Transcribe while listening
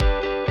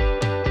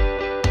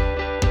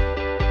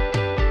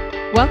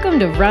Welcome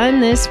to Run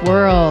This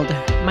World.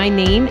 My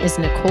name is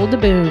Nicole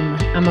DeBoom.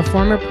 I'm a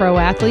former pro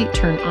athlete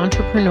turned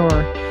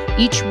entrepreneur.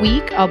 Each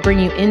week, I'll bring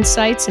you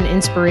insights and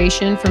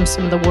inspiration from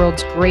some of the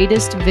world's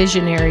greatest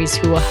visionaries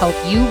who will help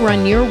you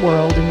run your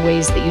world in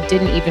ways that you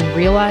didn't even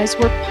realize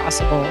were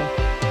possible.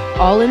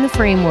 All in the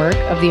framework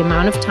of the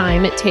amount of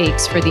time it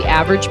takes for the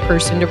average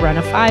person to run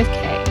a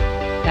 5K.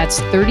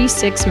 That's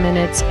 36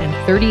 minutes and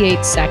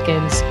 38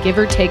 seconds, give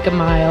or take a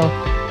mile.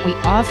 We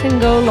often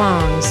go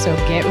long, so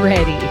get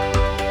ready.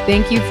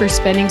 Thank you for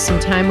spending some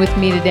time with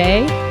me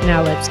today.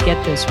 Now let's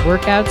get this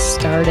workout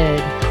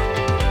started.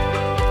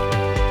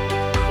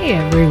 Hey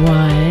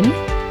everyone.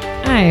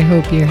 I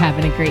hope you're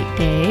having a great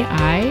day.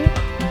 I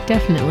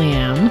definitely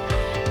am.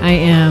 I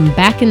am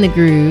back in the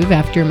groove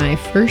after my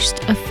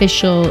first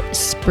official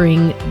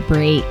spring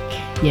break.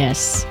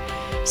 Yes.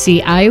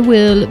 See, I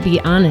will be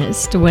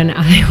honest, when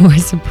I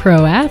was a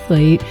pro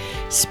athlete,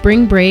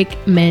 spring break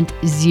meant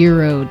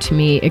zero to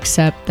me,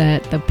 except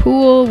that the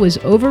pool was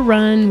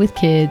overrun with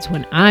kids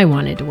when I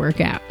wanted to work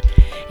out.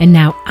 And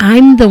now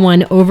I'm the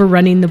one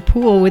overrunning the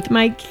pool with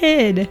my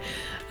kid.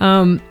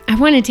 I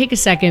want to take a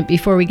second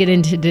before we get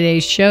into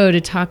today's show to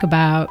talk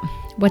about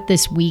what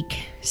this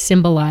week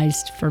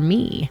symbolized for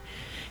me.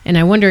 And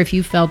I wonder if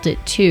you felt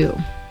it too.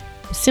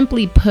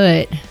 Simply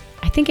put,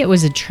 I think it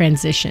was a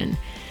transition.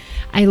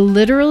 I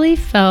literally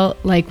felt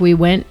like we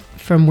went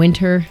from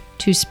winter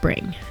to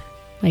spring.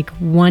 Like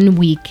 1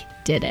 week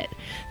did it.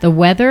 The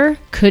weather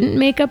couldn't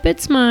make up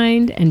its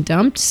mind and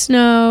dumped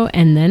snow,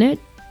 and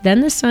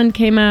then the sun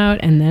came out,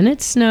 and then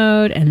it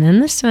snowed, and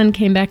then the sun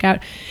came back out,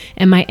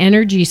 and my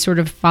energy sort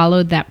of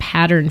followed that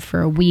pattern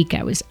for a week.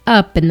 I was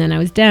up, and then I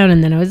was down,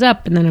 and then I was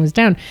up, and then I was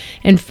down.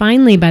 And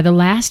finally, by the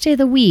last day of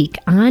the week,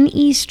 on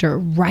Easter,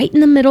 right in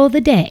the middle of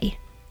the day,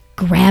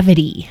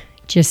 gravity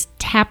just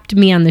tapped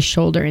me on the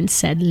shoulder and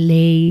said,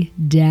 lay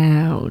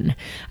down.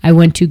 I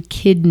want to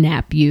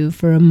kidnap you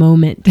for a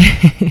moment.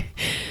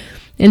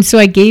 And so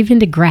I gave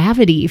into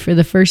gravity for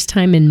the first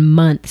time in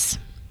months.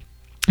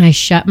 I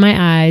shut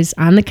my eyes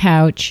on the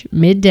couch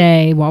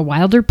midday while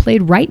Wilder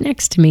played right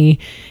next to me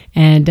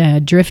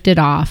and drifted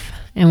off.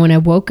 And when I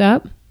woke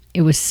up,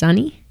 it was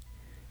sunny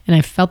and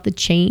I felt the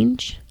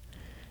change.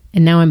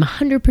 And now I'm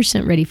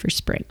 100% ready for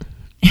spring.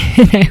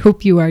 And I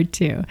hope you are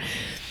too.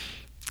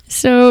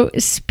 So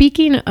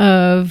speaking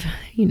of,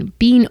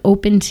 being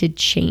open to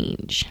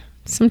change,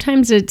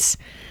 sometimes it's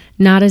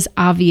not as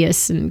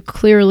obvious, and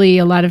clearly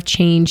a lot of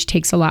change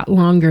takes a lot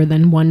longer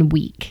than 1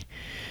 week.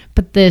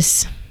 But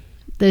this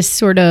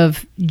sort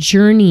of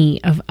journey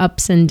of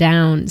ups and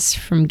downs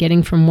from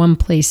getting from one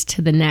place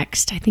to the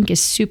next, I think is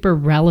super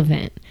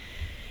relevant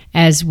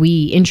as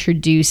we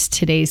introduce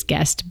today's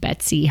guest,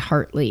 Betsy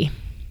Hartley.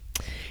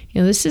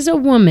 This is a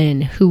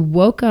woman who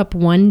woke up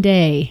one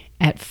day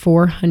at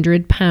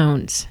 400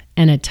 pounds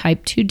and a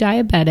type 2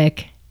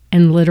 diabetic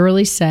and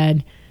literally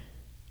said,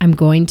 I'm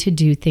going to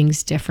do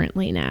things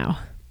differently now.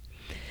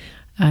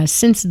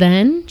 Since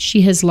then,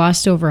 she has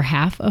lost over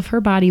half of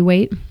her body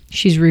weight.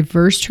 She's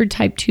reversed her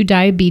type 2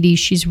 diabetes.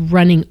 She's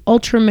running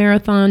ultra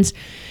marathons.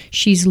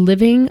 She's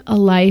living a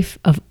life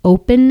of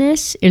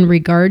openness in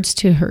regards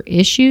to her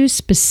issues,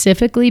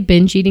 specifically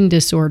binge eating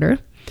disorder,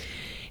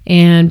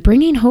 and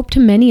bringing hope to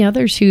many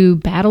others who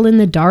battle in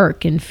the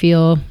dark and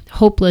feel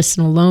hopeless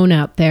and alone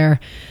out there.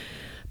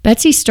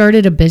 Betsy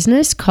started a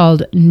business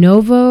called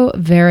Novo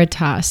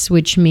Veritas,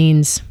 which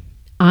means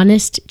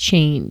honest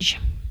change.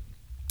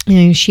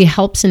 And she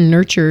helps and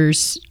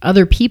nurtures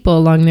other people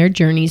along their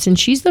journeys, and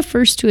she's the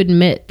first to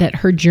admit that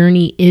her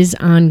journey is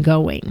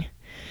ongoing.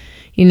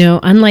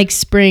 Unlike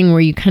spring,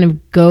 where you kind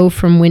of go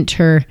from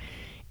winter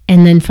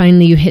and then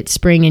finally you hit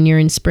spring and you're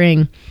in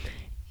spring,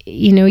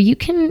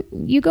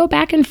 you go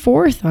back and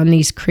forth on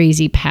these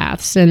crazy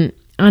paths. And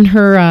on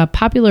her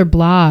popular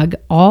blog,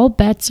 All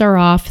Bets Are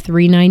Off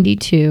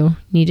 392,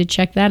 need to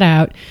check that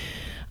out.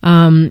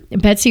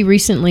 Betsy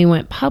recently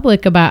went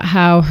public about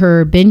how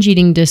her binge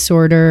eating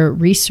disorder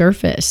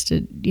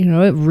resurfaced.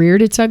 It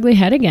reared its ugly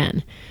head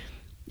again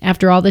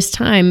after all this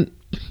time.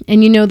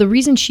 And the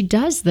reason she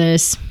does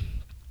this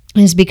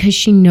is because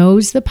she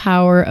knows the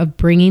power of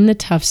bringing the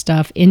tough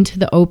stuff into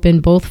the open,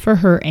 both for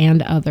her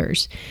and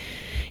others.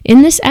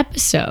 In this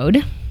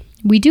episode,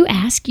 we do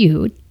ask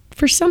you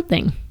for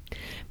something.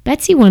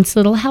 Betsy wants a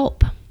little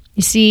help.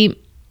 You see,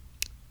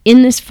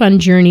 in this fun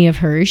journey of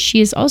hers,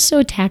 she is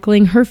also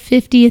tackling her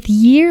 50th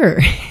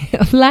year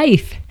of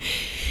life.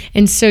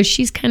 And so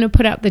she's kind of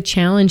put out the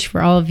challenge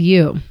for all of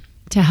you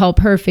to help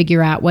her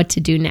figure out what to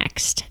do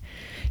next.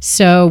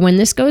 So when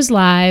this goes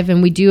live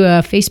and we do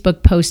a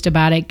Facebook post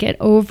about it, get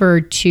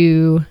over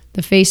to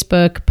the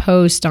Facebook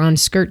post on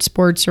Skirt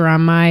Sports or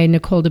on my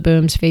Nicole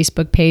DeBoom's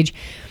Facebook page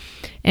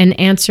and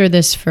answer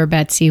this for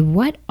Betsy.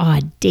 What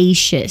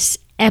audacious,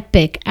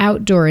 epic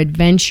outdoor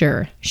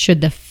adventure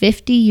should the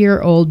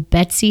 50-year-old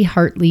Betsy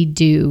Hartley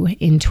do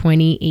in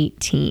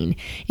 2018?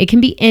 It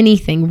can be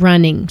anything: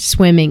 running,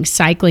 swimming,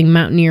 cycling,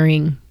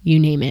 mountaineering, you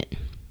name it.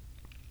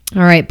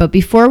 All right, but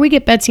before we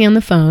get Betsy on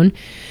the phone,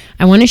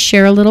 I want to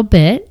share a little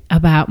bit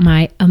about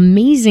my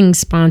amazing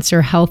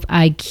sponsor, Health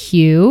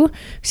IQ,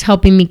 who's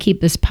helping me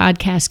keep this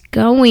podcast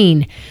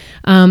going.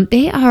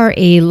 They are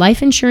a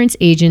life insurance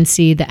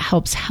agency that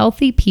helps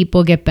healthy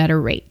people get better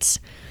rates.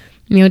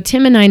 You know,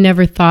 Tim and I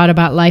never thought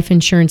about life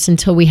insurance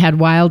until we had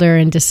Wilder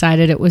and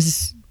decided it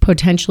was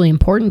potentially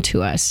important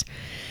to us.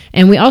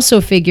 And we also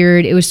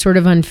figured it was sort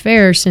of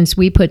unfair since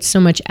we put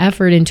so much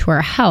effort into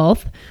our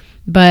health,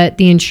 but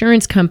the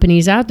insurance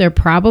companies out there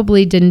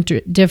probably didn't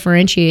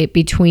differentiate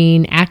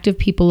between active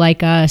people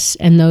like us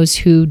and those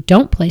who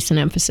don't place an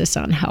emphasis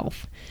on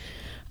health.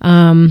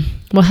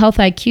 Well, Health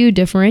IQ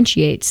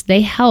differentiates.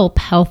 They help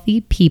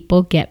healthy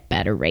people get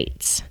better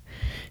rates.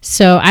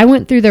 So I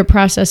went through their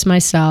process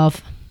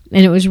myself,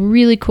 and it was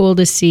really cool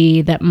to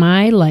see that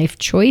my life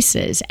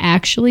choices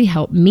actually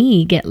helped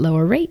me get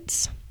lower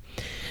rates.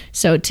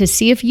 So to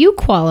see if you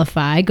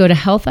qualify, go to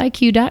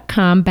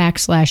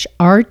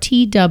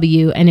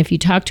healthiq.com/RTW. And if you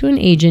talk to an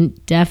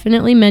agent,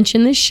 definitely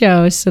mention this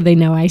show so they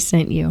know I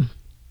sent you.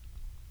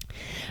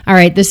 All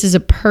right, this is a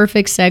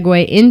perfect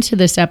segue into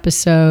this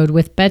episode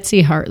with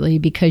Betsy Hartley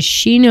because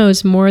she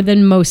knows more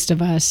than most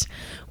of us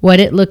what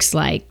it looks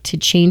like to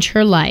change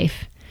her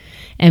life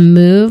and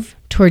move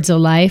towards a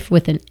life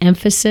with an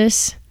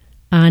emphasis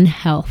on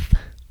health.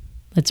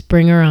 Let's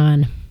bring her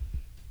on.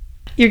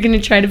 You're going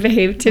to try to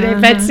behave today,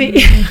 Betsy?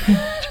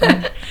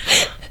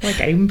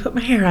 Like I even put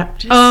my hair up.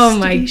 Just oh to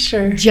my, be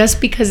sure.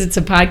 Just because it's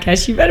a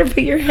podcast, you better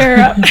put your hair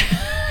up.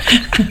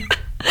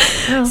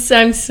 Well, so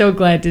I'm so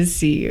glad to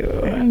see you.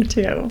 Me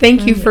too.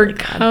 Thank you for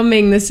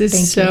coming. This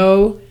is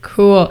so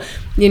cool.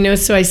 You know,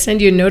 so I sent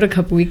you a note a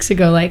couple weeks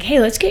ago like, hey,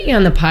 let's get you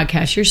on the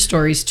podcast. Your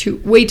story's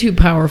way too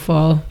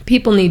powerful.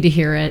 People need to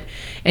hear it.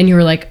 And you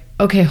were like,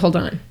 okay, hold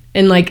on.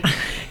 And like,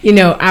 you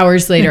know,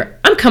 hours later,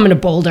 I'm coming to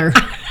Boulder.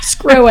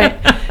 Screw it.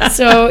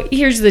 So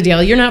here's the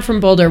deal. You're not from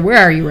Boulder. Where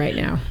are you right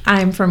now?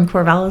 I'm from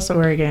Corvallis,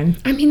 Oregon.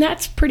 I mean,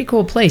 that's a pretty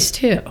cool place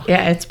too.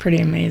 Yeah, it's pretty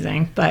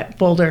amazing. But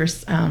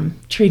Boulder's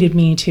treated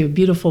me to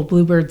beautiful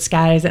bluebird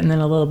skies and then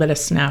a little bit of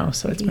snow.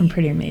 So it's been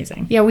pretty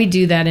amazing. Yeah, we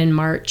do that in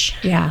March.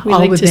 Yeah, we all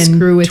like within to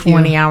screw with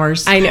 20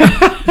 hours. I know.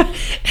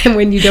 And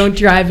when you don't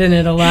drive in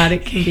it a lot,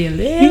 it can be a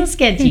little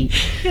sketchy.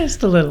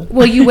 Just a little.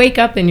 Well, you wake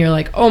up and you're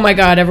like, oh my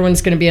God,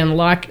 everyone's going to be on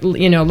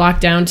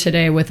lockdown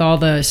today with all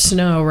the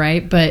snow,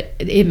 right? But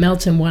it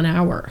melts in 1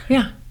 hour.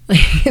 Yeah.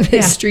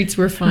 The streets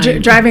were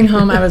fine. Driving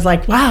home, I was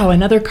like, wow,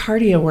 another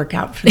cardio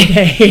workout for the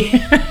day.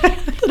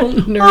 A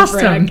little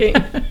nerve-wracking.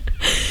 Awesome.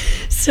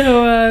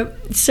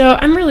 So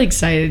I'm really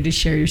excited to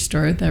share your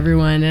story with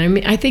everyone. And I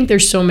mean, I think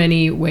there's so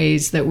many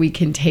ways that we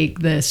can take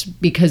this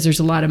because there's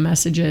a lot of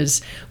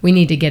messages we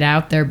need to get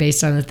out there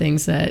based on the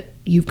things that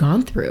you've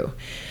gone through.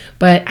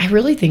 But I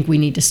really think we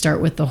need to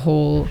start with the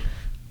whole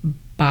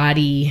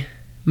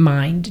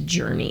body-mind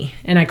journey.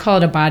 And I call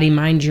it a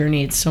body-mind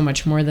journey. It's so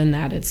much more than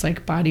that. It's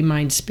like body,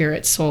 mind,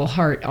 spirit, soul,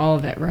 heart, all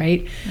of it,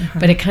 right? Uh-huh.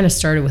 But it kind of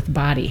started with the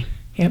body.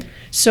 Yep.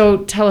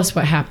 So tell us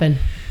what happened.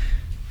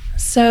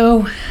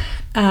 So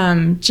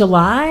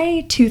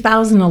July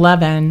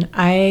 2011,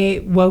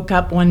 I woke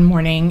up one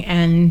morning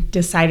and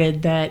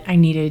decided that I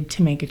needed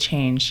to make a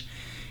change.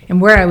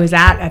 And where I was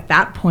at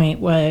that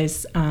point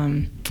was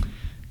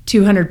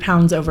 200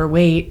 pounds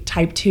overweight,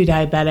 type 2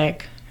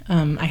 diabetic.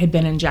 I had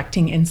been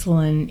injecting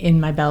insulin in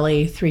my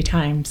belly 3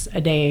 times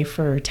a day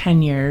for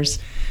 10 years.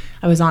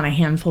 I was on a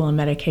handful of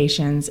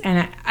medications.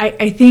 And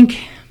I think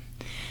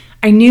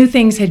I knew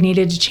things had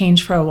needed to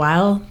change for a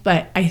while,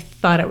 but I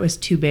thought it was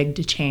too big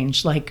to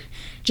change. Like,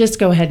 just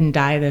go ahead and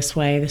die this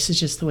way. This is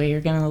just the way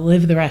you're going to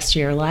live the rest of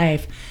your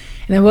life.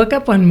 And I woke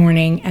up one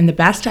morning, and the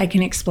best I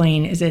can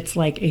explain is it's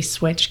like a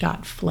switch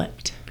got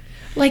flipped.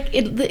 Like,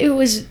 it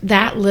was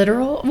that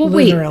literal? Well,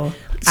 literal. Wait.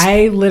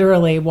 I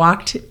literally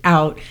walked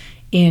out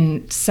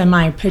in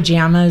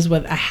semi-pajamas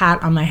with a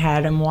hat on my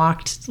head and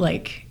walked,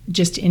 like,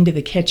 just into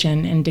the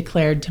kitchen and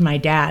declared to my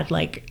dad,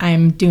 like,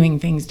 I'm doing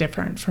things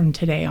different from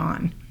today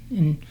on.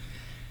 And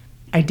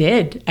I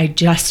did. I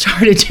just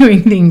started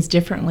doing things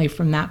differently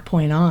from that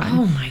point on.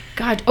 Oh my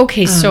God.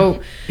 Okay,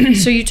 so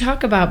you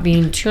talk about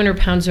being 200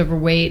 pounds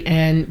overweight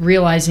and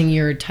realizing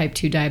you're type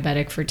 2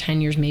 diabetic for 10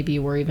 years, maybe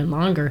you were even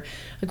longer.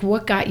 Like,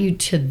 what got you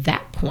to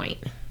that point?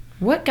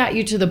 What got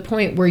you to the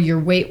point where your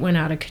weight went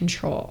out of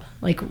control?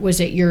 Like, was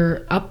it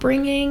your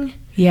upbringing?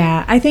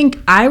 Yeah, I think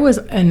I was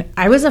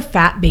a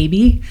fat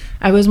baby.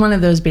 I was one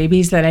of those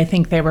babies that I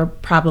think they were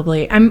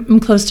probably, I'm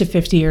close to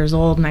 50 years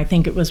old, and I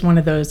think it was one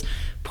of those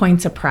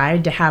points of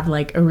pride to have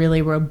like a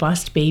really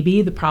robust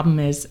baby. The problem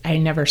is I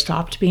never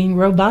stopped being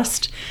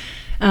robust.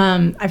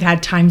 I've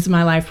had times in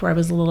my life where I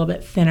was a little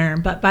bit thinner,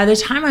 but by the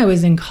time I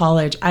was in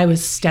college, I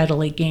was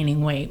steadily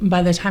gaining weight. And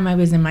by the time I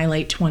was in my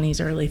late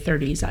 20s, early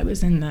 30s, I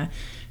was in the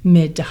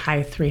mid to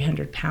high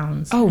 300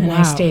 pounds. Oh, wow. And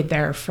I stayed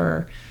there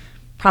for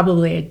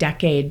probably a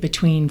decade,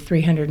 between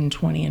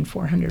 320 and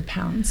 400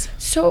 pounds.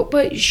 So,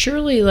 but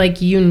surely,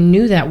 like, you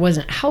knew that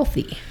wasn't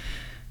healthy.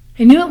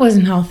 I knew it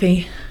wasn't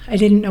healthy. I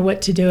didn't know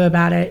what to do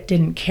about it,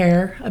 didn't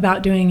care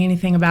about doing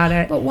anything about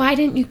it. But why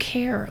didn't you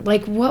care?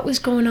 Like, what was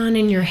going on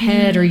in your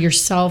head or your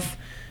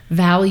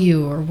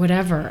self-value or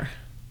whatever?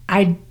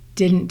 I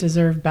didn't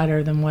deserve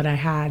better than what I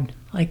had.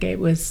 Like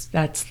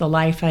that's the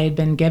life I had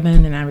been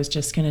given, and I was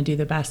just going to do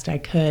the best I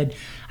could.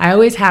 I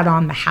always had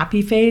on the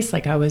happy face.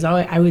 Like I was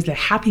a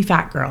happy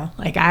fat girl.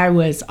 Like I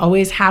was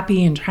always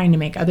happy and trying to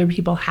make other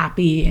people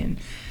happy. And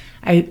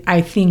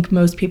I think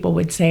most people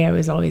would say I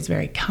was always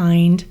very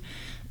kind.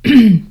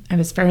 I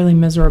was fairly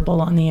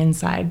miserable on the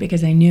inside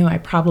because I knew I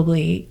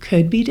probably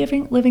could be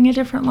living a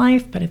different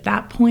life. But at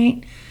that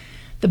point,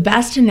 the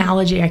best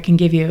analogy I can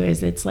give you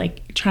is it's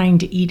like trying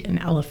to eat an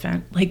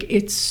elephant. Like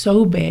it's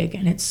so big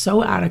and it's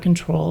so out of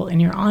control,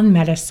 and you're on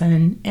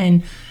medicine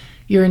and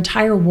your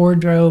entire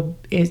wardrobe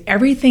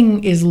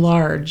everything is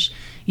large.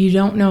 You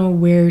don't know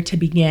where to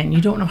begin.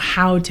 You don't know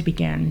how to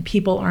begin.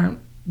 People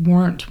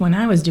weren't when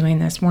I was doing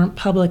this, weren't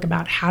public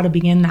about how to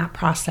begin that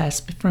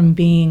process from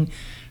being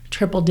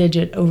triple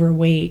digit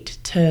overweight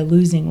to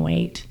losing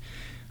weight.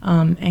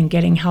 And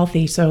getting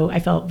healthy. So I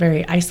felt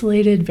very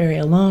isolated, very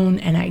alone,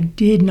 and I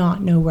did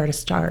not know where to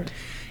start.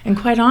 And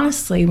quite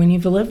honestly, when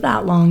you've lived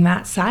that long,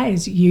 that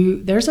size,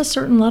 there's a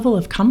certain level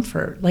of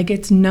comfort. Like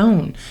it's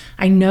known.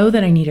 I know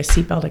that I need a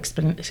seatbelt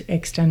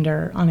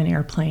extender on an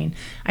airplane.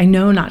 I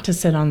know not to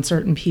sit on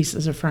certain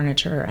pieces of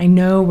furniture. I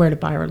know where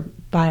to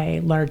buy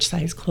large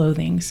size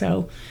clothing.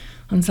 So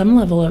on some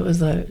level, it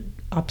was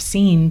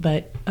obscene,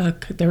 but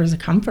there was a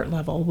comfort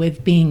level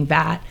with being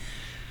that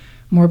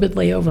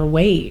morbidly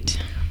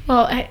overweight.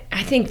 Well,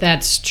 I think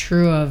that's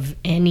true of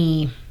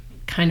any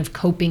kind of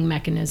coping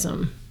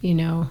mechanism. You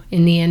know,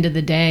 in the end of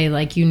the day,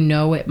 like, you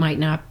know, it might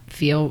not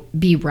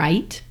be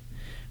right,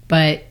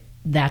 but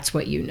that's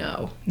what you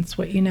know. It's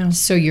what you know.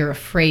 So you're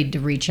afraid to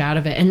reach out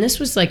of it. And this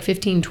was like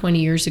 15, 20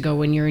 years ago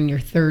when you're in your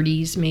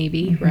 30s,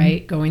 maybe,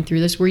 right? Going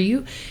through this. Were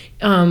you,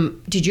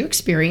 did you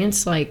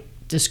experience like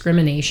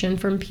discrimination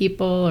from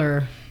people,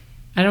 or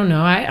I don't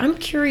know. I'm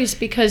curious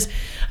because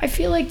I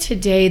feel like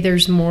today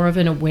there's more of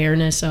an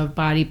awareness of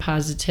body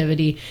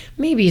positivity.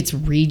 Maybe it's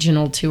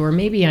regional too, or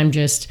maybe I'm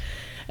just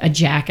a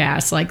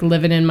jackass, like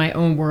living in my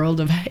own world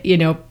of, you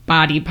know,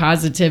 body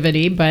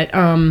positivity. But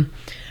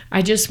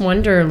I just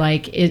wonder,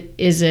 like,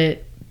 is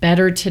it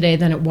better today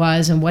than it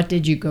was? And what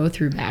did you go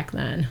through back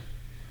then?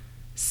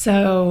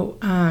 So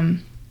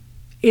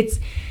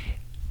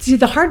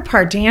the hard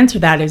part to answer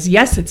that is,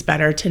 yes, it's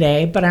better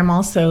today, but I'm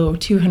also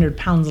 200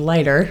 pounds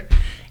lighter.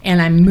 And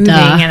I'm moving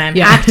and I'm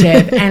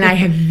active, and I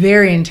have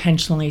very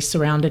intentionally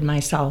surrounded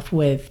myself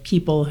with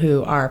people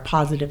who are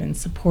positive and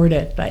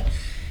supportive. But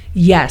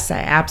yes, I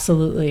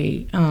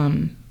absolutely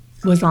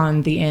was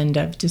on the end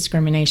of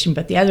discrimination.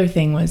 But the other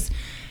thing was,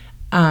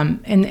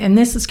 and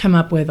this has come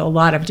up with a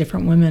lot of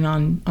different women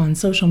on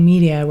social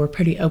media. We're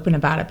pretty open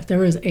about it, but there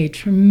was a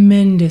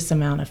tremendous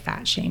amount of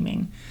fat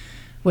shaming,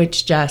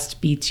 which just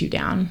beats you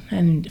down.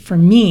 And for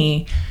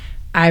me,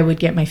 I would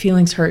get my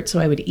feelings hurt, so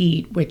I would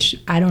eat, which,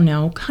 I don't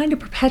know, kind of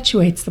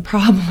perpetuates the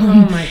problem.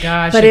 Oh my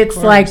gosh. But it's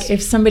like,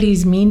 if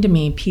somebody's mean to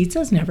me,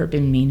 pizza's never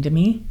been mean to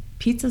me.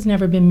 Pizza's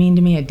never been mean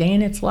to me a day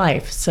in its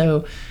life.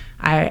 So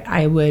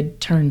I would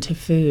turn to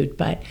food.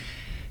 But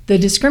the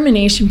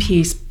discrimination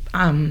piece,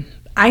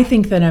 I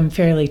think that I'm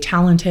fairly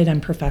talented. I'm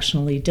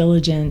professionally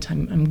diligent.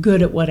 I'm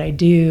good at what I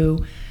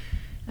do.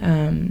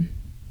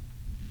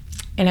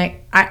 And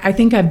I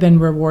think I've been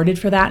rewarded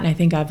for that, and I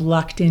think I've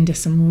lucked into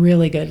some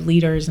really good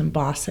leaders and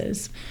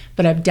bosses.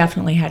 But I've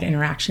definitely had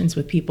interactions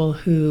with people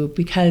who,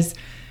 because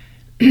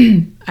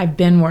I've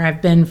been where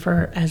I've been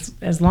for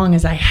as long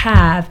as I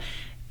have,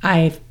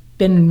 I've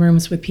been in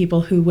rooms with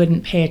people who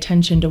wouldn't pay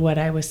attention to what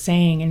I was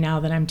saying, and now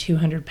that I'm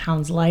 200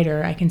 pounds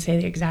lighter, I can say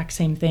the exact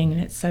same thing,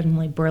 and it's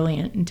suddenly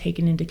brilliant and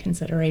taken into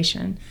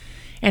consideration.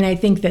 And I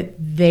think that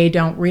they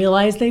don't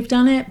realize they've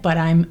done it, but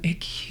I'm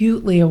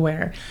acutely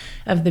aware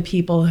of the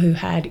people who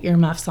had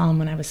earmuffs on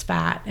when I was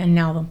fat, and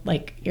now,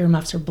 like,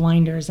 earmuffs are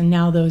blinders, and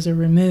now those are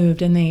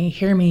removed, and they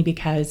hear me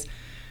because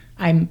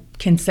I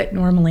can sit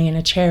normally in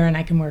a chair and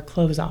I can wear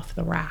clothes off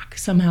the rack.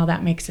 Somehow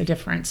that makes a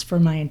difference for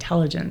my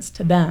intelligence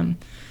to them.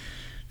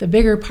 The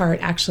bigger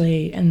part,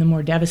 actually, and the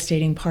more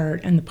devastating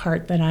part, and the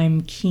part that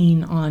I'm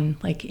keen on,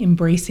 like,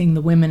 embracing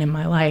the women in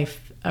my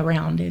life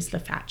around, is the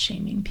fat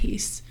shaming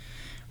piece,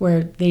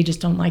 where they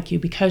just don't like you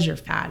because you're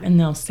fat, and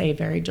they'll say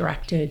very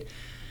directed,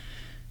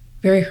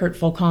 very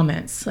hurtful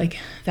comments. Like,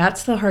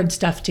 that's the hard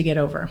stuff to get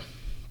over.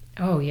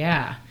 Oh,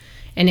 yeah.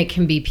 And it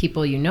can be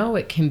people you know,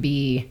 it can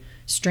be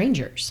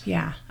strangers.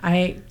 Yeah.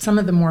 Some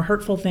of the more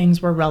hurtful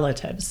things were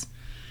relatives.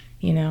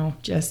 You know,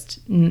 just,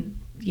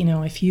 you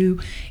know, if you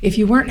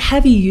weren't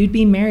heavy, you'd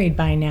be married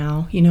by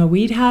now. You know,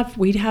 we'd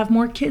have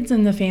more kids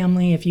in the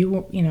family if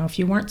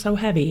you weren't so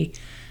heavy.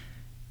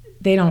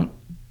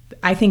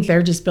 I think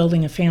they're just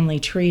building a family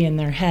tree in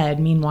their head.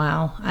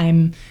 Meanwhile,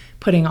 I'm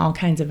putting all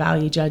kinds of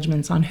value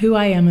judgments on who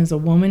I am as a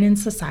woman in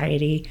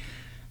society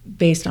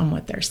based on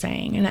what they're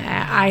saying. And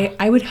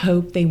I would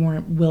hope they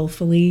weren't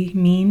willfully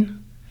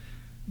mean,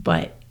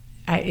 but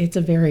it's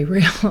a very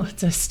real,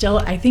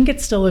 I think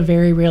it's still a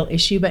very real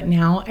issue. But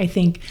now I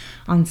think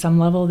on some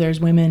level there's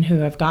women who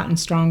have gotten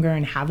stronger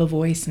and have a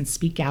voice and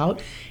speak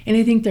out. And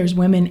I think there's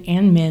women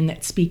and men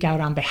that speak out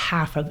on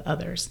behalf of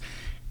others.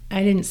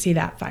 I didn't see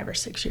that 5 or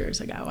 6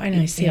 years ago, and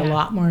I see a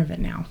lot more of it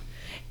now.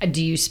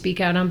 Do you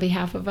speak out on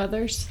behalf of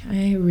others?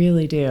 I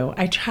really do.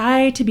 I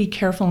try to be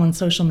careful on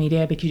social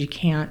media because you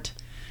can't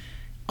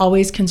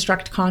always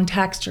construct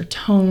context or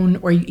tone,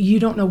 or you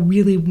don't know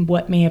really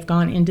what may have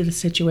gone into the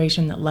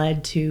situation that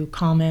led to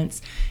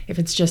comments. If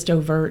it's just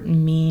overt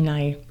and mean,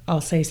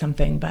 I'll say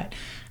something. But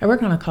I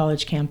work on a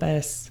college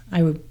campus.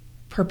 I would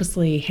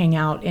purposely hang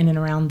out in and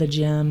around the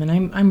gym, and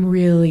I'm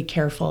really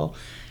careful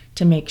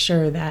to make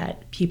sure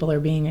that people are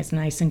being as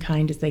nice and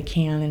kind as they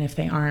can. And if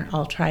they aren't,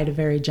 I'll try to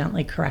very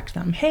gently correct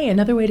them. Hey,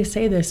 another way to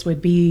say this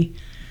would be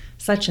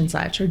such and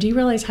such, or do you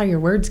realize how your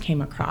words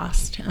came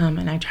across?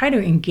 And I try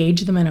to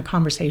engage them in a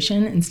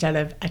conversation instead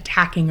of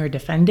attacking or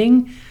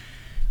defending.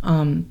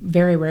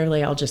 Very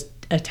rarely I'll just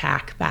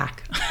attack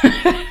back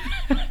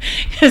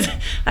because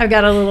I've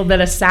got a little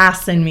bit of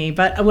sass in me.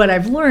 But what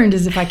I've learned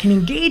is if I can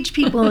engage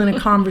people in a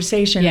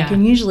conversation, I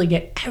can usually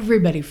get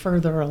everybody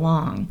further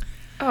along.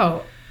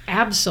 Oh,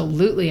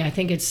 absolutely. I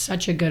think it's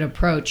such a good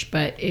approach,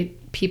 but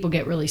people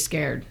get really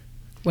scared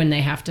when they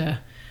have to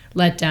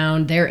let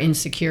down their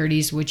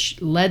insecurities,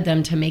 which led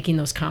them to making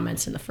those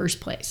comments in the first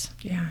place.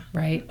 Yeah.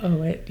 Right?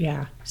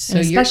 Yeah. So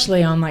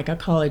especially on like a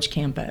college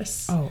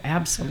campus. Oh,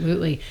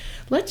 absolutely.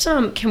 Let's,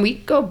 can we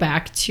go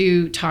back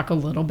to talk a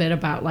little bit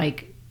about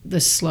like the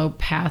slow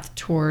path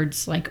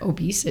towards like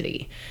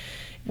obesity?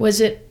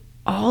 Was it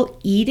all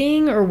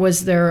eating, or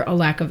was there a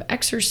lack of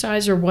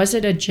exercise, or was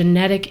it a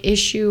genetic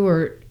issue,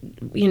 or,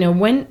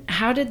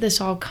 how did this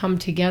all come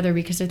together?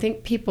 Because I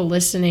think people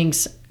listening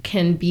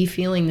can be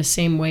feeling the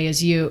same way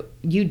as you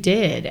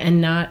did,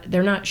 and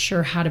they're not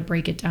sure how to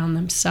break it down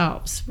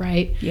themselves,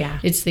 right? Yeah.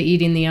 It's the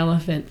eating the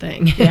elephant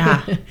thing.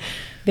 Yeah.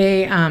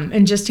 They,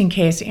 and just in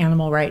case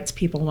animal rights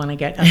people want to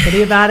get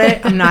uppity about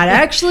it, I'm not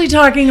actually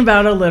talking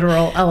about a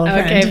literal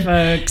elephant. Okay,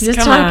 folks. Just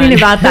talking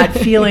about that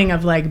feeling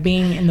of like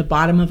being in the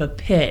bottom of a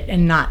pit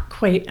and not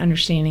quite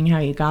understanding how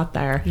you got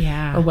there,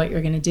 or what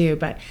you're going to do.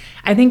 But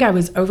I think I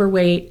was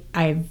overweight.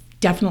 I've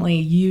definitely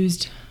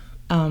used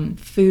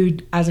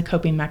food as a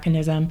coping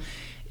mechanism.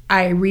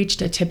 I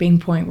reached a tipping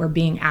point where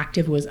being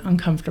active was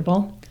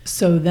uncomfortable.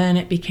 So then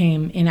it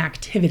became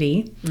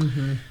inactivity,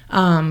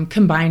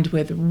 combined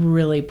with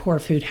really poor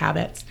food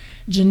habits.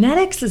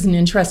 Genetics is an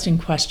interesting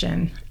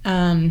question.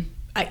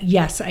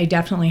 Yes, I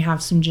definitely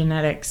have some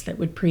genetics that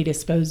would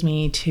predispose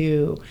me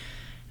to,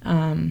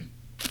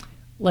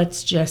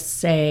 let's just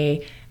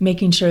say,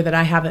 making sure that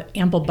I have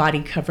ample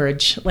body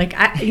coverage. Like,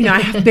 I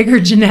have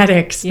bigger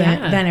genetics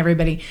than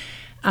everybody.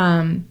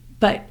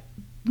 But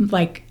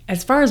like,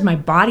 as far as my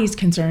body's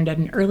concerned, at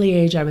an early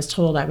age, I was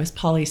told I had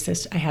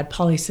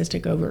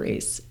polycystic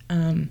ovaries,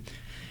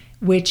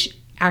 which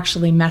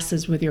actually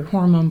messes with your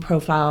hormone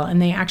profile.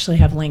 And they actually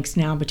have links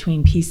now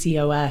between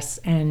PCOS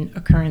and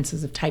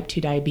occurrences of type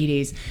 2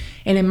 diabetes.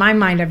 And in my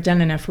mind, I've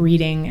done enough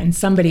reading, and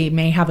somebody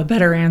may have a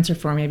better answer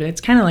for me, but it's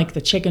kind of like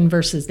the chicken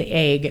versus the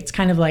egg. It's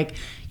kind of like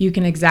you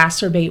can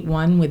exacerbate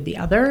one with the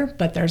other,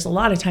 but there's a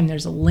lot of time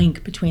there's a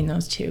link between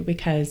those two,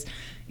 because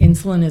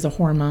insulin is a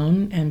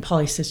hormone, and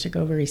polycystic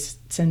ovary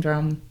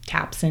syndrome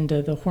taps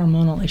into the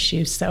hormonal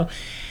issues. So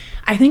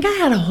I think I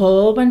had a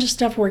whole bunch of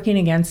stuff working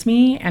against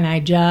me, and I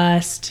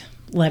just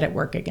let it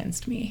work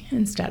against me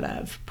instead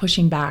of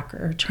pushing back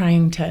or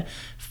trying to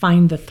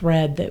find the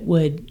thread that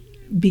would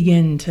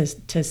begin to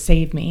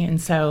save me. And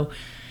so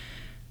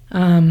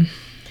I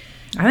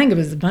think it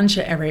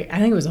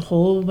was a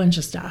whole bunch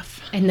of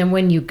stuff. And then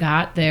when you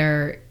got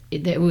there,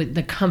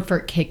 the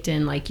comfort kicked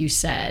in, like you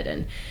said,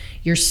 and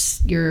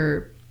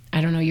your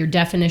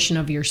definition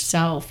of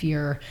yourself,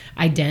 your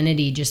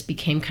identity just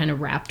became kind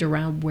of wrapped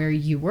around where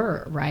you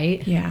were,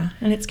 right? Yeah.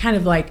 And it's kind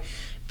of like,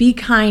 be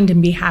kind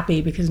and be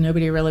happy, because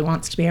nobody really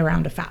wants to be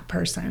around a fat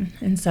person.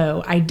 And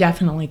so I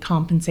definitely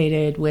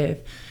compensated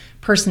with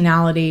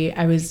personality.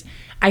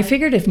 I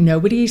figured if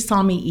nobody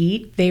saw me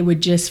eat, they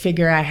would just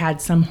figure I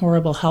had some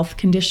horrible health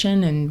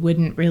condition and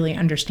wouldn't really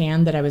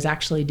understand that I was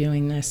actually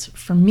doing this.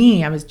 For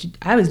me, I was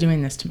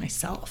doing this to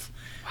myself.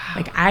 Wow.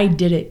 Like, I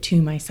did it to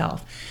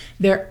myself.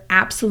 There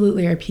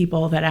absolutely are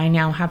people that I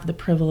now have the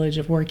privilege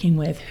of working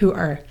with who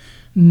are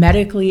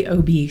medically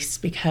obese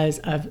because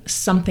of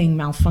something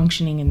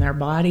malfunctioning in their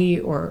body,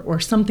 or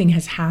something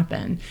has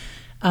happened.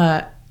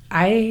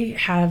 I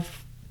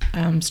have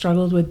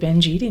struggled with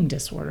binge eating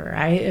disorder.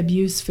 I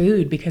abuse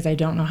food because I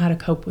don't know how to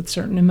cope with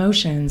certain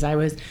emotions. I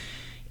was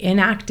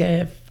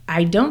inactive.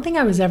 I don't think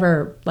I was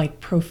ever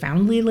like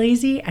profoundly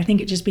lazy. I think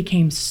it just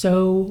became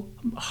so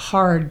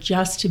hard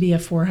just to be a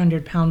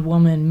 400-pound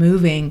woman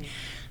moving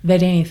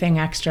that anything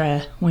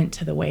extra went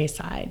to the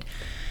wayside.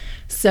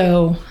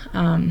 So,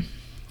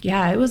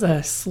 it was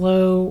a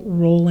slow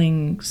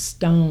rolling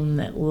stone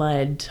that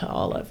led to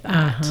all of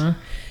that.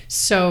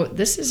 So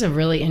this is a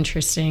really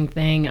interesting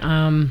thing.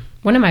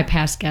 One of my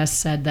past guests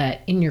said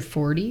that in your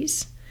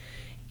 40s,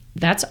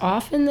 that's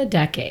often the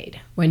decade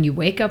when you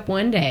wake up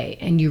one day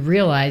and you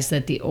realize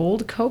that the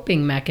old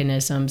coping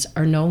mechanisms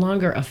are no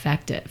longer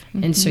effective.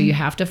 And so you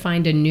have to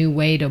find a new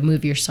way to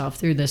move yourself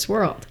through this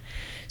world.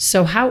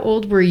 So how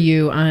old were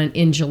you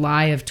in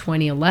July of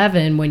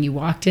 2011 when you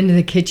walked into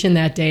the kitchen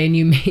that day and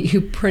you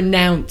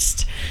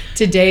pronounced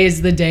today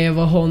is the day of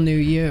a whole new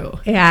you?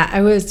 Yeah,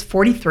 I was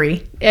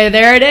 43. Yeah,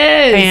 there it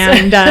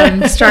is.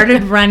 And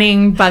started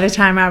running by the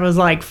time I was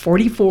like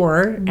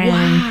 44. And,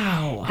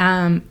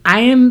 wow.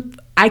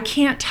 I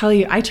can't tell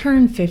you, I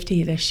turned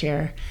 50 this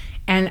year,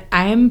 and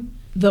I'm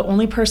the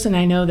only person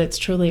I know that's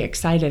truly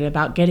excited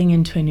about getting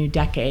into a new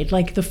decade.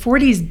 Like the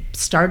 40s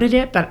started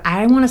it, but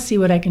I want to see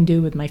what I can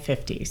do with my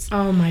 50s.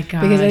 Oh my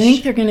gosh. Because I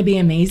think they're going to be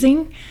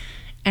amazing,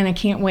 and I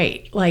can't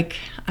wait. Like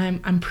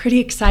I'm pretty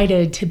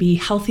excited to be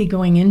healthy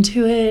going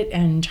into it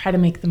and try to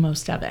make the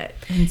most of it.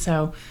 And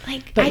so,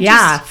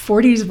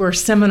 40s were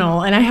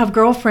seminal, and I have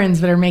girlfriends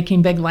that are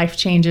making big life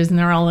changes and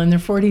they're all in their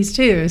 40s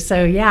too.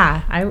 So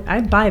yeah, I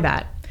buy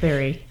that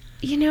theory.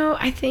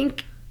 I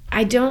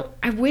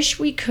wish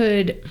we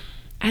could.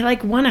 I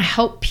want to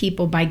help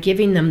people by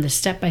giving them the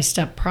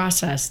step-by-step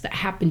process that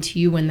happened to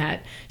you when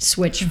that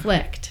switch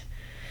flicked.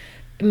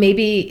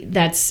 Maybe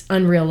that's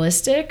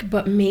unrealistic,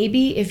 but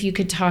maybe if you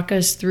could talk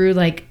us through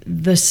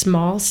the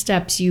small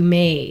steps you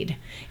made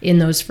in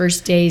those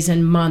first days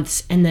and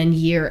months and then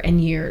year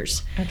and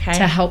years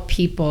to help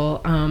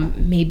people,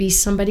 maybe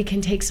somebody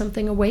can take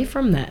something away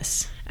from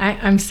this.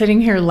 I'm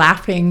sitting here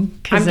laughing.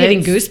 I'm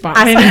getting goosebumps.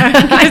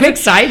 I'm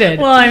excited.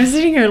 Well, I'm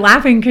sitting here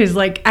laughing because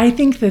I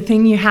think the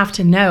thing you have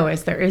to know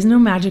is there is no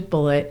magic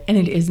bullet, and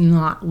it is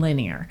not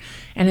linear.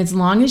 And as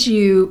long as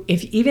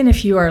even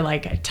if you are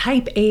a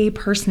type A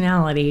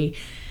personality,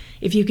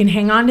 if you can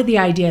hang on to the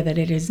idea that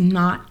it is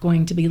not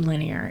going to be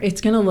linear,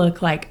 it's going to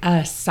look like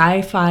a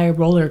sci-fi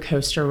roller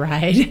coaster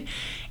ride,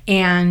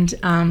 and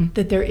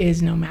that there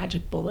is no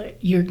magic bullet.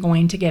 You're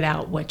going to get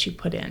out what you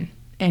put in,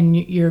 and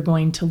you're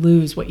going to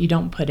lose what you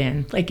don't put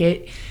in.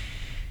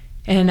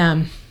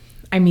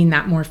 I mean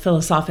that more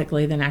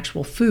philosophically than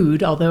actual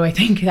food, although I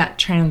think that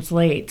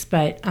translates.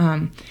 But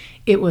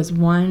it was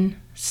one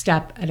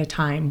step at a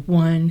time,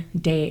 one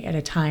day at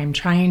a time,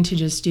 trying to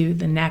just do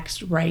the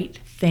next right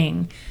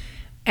thing.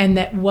 And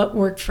that what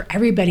worked for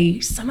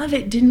everybody, some of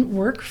it didn't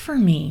work for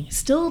me,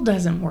 still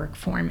doesn't work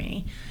for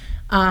me.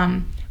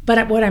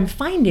 But what I'm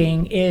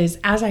finding is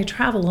as I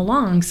travel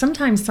along,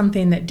 sometimes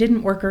something that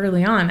didn't work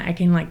early on, I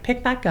can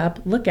pick back up,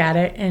 look at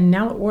it, and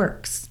now it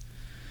works.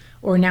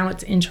 Or now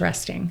it's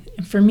interesting.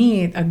 And for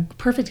me, a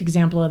perfect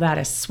example of that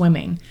is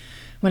swimming.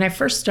 When I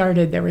first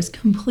started, there was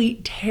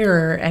complete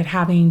terror at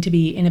having to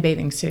be in a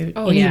bathing suit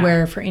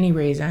anywhere for any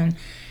reason.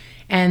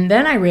 And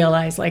then I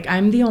realized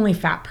I'm the only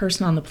fat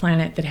person on the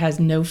planet that has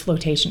no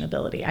flotation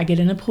ability. I get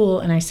in a pool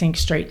and I sink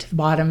straight to the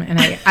bottom. And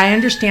I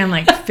understand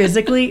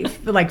physically,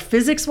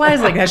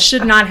 physics-wise, that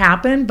should not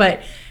happen,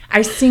 but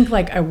I sink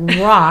like a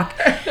rock.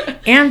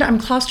 And I'm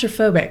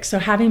claustrophobic. So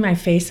having my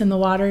face in the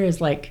water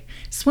is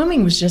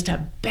swimming was just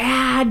a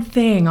bad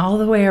thing all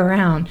the way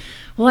around.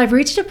 Well, I've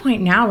reached a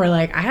point now where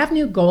I have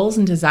new goals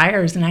and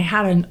desires. And I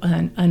had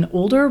an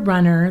older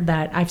runner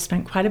that I've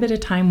spent quite a bit of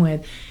time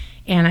with.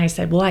 And I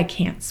said, well, I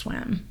can't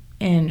swim.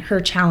 And her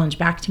challenge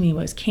back to me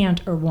was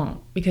can't or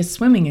won't, because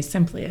swimming is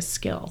simply a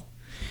skill.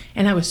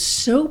 And I was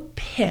so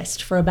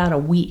pissed for about a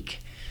week.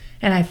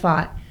 And I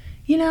thought,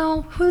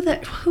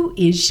 who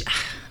is she?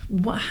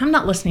 I'm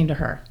not listening to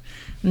her.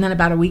 And then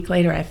about a week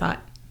later, I thought,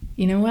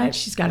 you know what?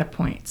 She's got a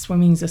point.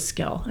 Swimming's a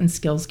skill, and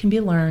skills can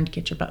be learned.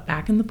 Get your butt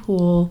back in the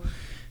pool,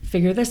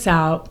 figure this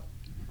out.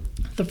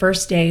 The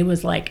first day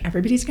was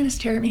everybody's going to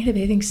stare at me in a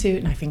bathing suit,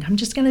 and I think I'm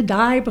just going to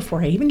die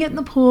before I even get in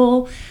the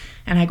pool.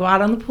 And I go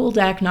out on the pool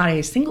deck. Not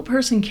a single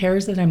person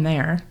cares that I'm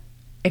there,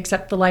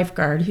 except the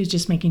lifeguard who's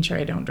just making sure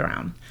I don't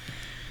drown.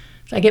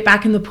 So I get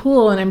back in the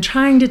pool, and I'm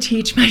trying to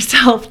teach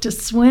myself to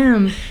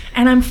swim,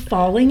 and I'm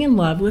falling in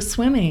love with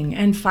swimming.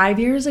 And 5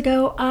 years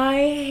ago, I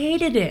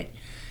hated it.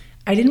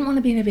 I didn't want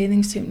to be in a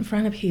bathing suit in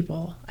front of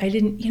people. I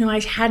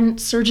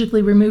hadn't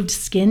surgically removed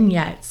skin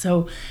yet.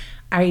 So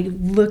I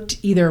looked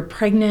either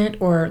pregnant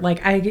or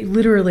I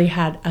literally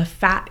had a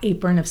fat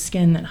apron of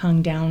skin that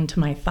hung down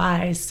to my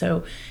thighs.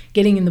 So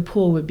getting in the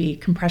pool would be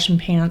compression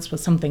pants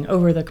with something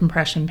over the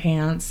compression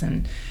pants.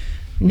 And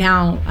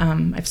now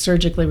I've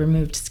surgically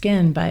removed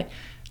skin, but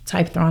so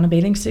I throw on a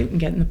bathing suit and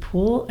get in the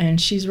pool. And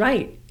she's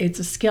right. It's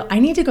a skill. I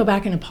need to go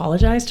back and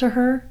apologize to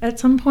her at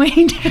some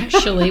point.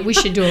 Actually, we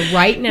should do it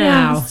right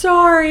now. Yeah,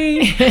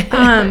 sorry.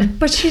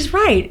 But she's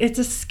right. It's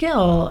a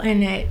skill.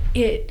 And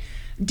it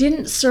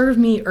didn't serve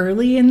me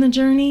early in the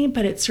journey,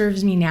 but it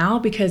serves me now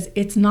because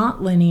it's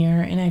not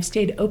linear, and I've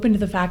stayed open to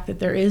the fact that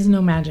there is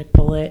no magic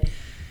bullet,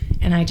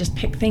 and I just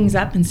pick things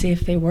up and see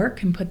if they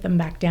work and put them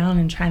back down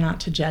and try not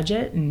to judge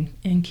it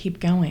and keep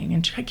going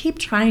and keep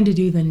trying to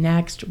do the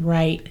next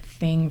right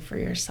thing for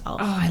yourself.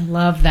 Oh, I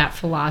love that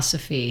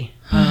philosophy.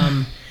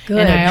 Good.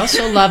 And I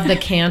also love the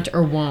can't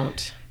or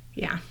won't.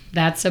 Yeah.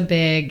 That's a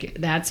big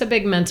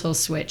mental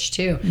switch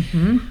too.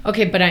 Mm-hmm.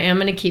 Okay, but I am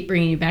going to keep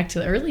bringing you back to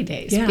the early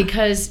days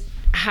because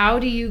how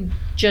do you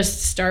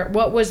just start?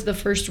 What was the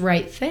first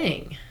right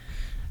thing?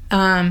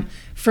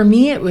 For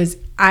me, it was,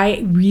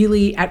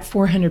 at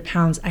 400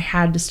 pounds, I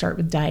had to start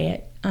with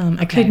diet.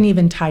 I couldn't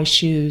even tie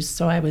shoes,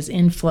 so I was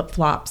in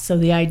flip-flops. So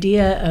the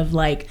idea of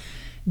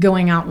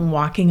going out and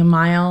walking a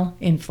mile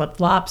in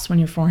flip-flops when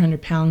you're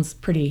 400 pounds,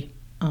 pretty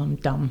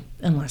dumb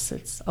unless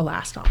it's a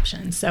last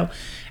option. So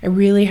I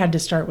really had to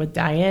start with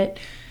diet.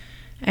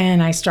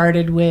 And I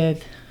started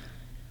with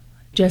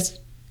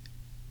just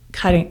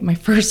cutting. My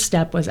first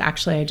step was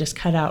actually I just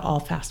cut out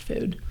all fast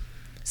food.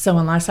 So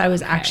unless I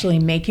was actually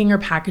making or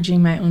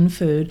packaging my own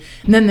food.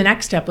 And then the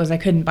next step was I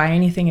couldn't buy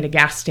anything at a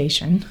gas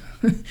station.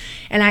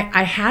 And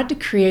I had to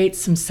create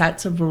some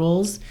sets of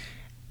rules,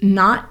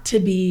 not to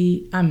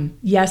be,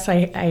 yes,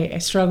 I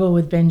struggle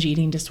with binge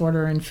eating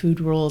disorder, and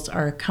food rules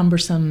are a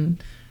cumbersome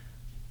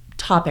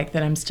topic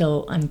that I'm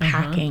still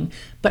unpacking.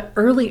 But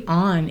early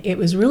on, it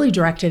was really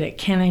directed at,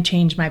 can I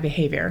change my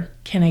behavior?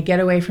 Can I get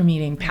away from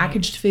eating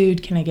packaged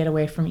food? Can I get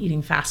away from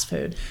eating fast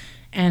food?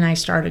 And I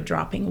started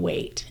dropping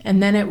weight.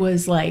 And then it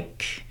was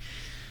like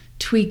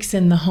tweaks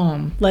in the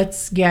home.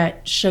 Let's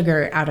get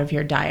sugar out of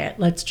your diet.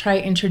 Let's try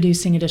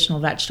introducing additional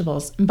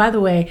vegetables. And by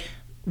the way,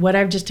 what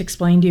I've just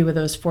explained to you with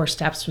those 4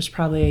 steps was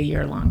probably a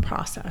year-long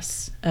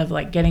process of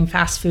like getting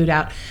fast food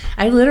out.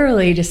 I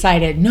literally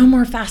decided no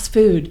more fast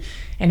food.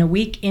 And a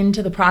week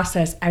into the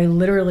process, I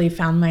literally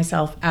found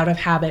myself out of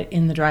habit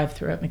in the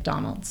drive-thru at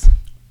McDonald's.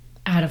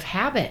 Out of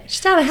habit?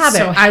 Just out of habit.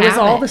 So I was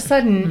all of a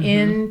sudden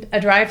in a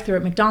drive-thru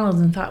at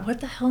McDonald's and thought, what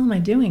the hell am I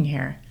doing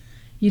here?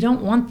 You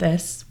don't want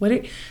this.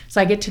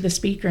 So I get to the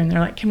speaker and they're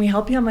like, can we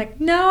help you? I'm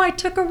like, no, I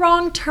took a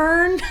wrong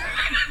turn.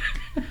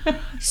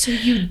 So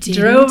you did?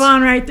 Drove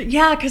on right there.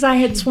 Yeah, because I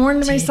had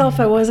sworn to myself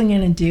I wasn't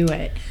going to do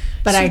it.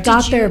 But I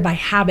got there by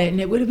habit,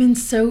 and it would have been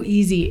so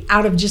easy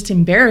out of just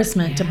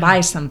embarrassment to buy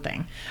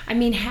something. I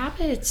mean,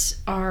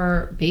 habits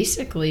are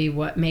basically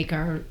what make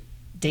our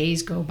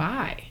days go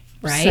by,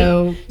 right?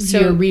 So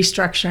you're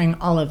restructuring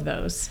all of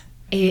those.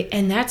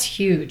 And that's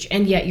huge.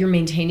 And yet you're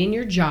maintaining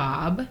your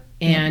job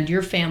and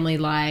your family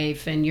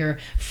life and your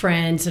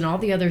friends and all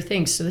the other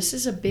things. So this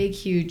is a big,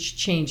 huge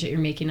change that you're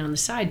making on the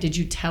side. Did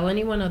you tell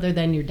anyone other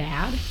than your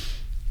dad?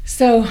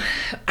 So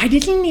I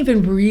didn't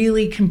even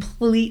really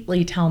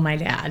completely tell my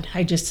dad.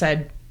 I just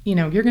said,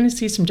 you're going to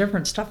see some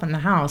different stuff in the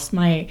house.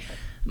 My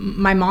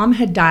mom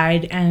had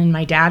died and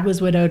my dad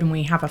was widowed and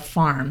we have a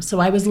farm. So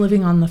I was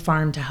living on the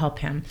farm to help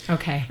him.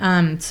 Okay.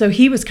 So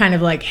he was kind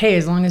of like, hey,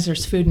 as long as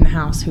there's food in the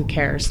house, who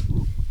cares?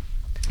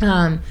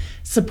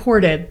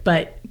 Supportive,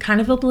 but kind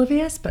of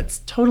oblivious, but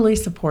totally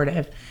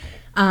supportive.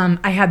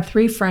 I had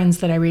 3 friends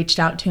that I reached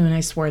out to and I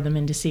swore them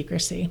into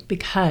secrecy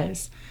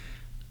because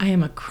I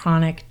am a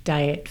chronic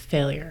diet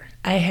failure.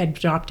 I had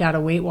dropped out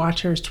of Weight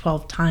Watchers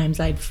 12 times.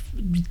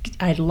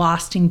 I'd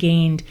lost and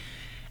gained.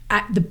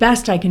 The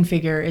best I can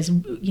figure is,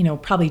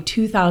 probably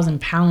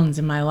 2,000 pounds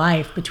in my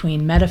life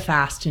between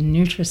Medifast and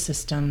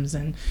Nutrisystems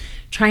and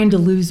trying to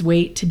lose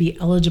weight to be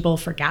eligible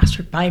for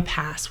gastric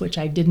bypass, which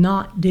I did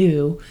not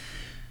do.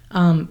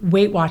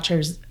 Weight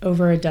Watchers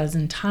over a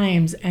dozen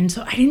times. And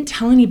so I didn't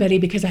tell anybody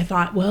because I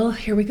thought, well,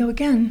 here we go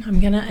again. I'm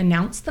going to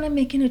announce that I'm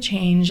making a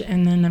change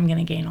and then I'm going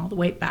to gain all the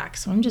weight back.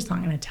 So I'm just not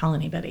going to tell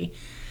anybody.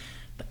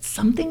 But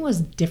something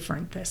was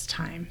different this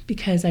time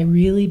because I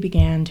really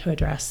began to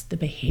address the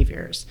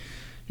behaviors,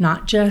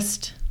 not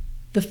just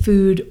the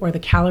food or the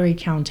calorie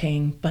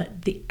counting,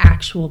 but the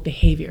actual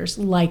behaviors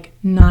like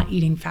not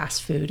eating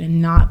fast food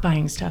and not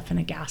buying stuff in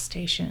a gas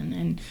station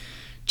and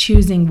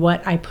choosing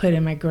what I put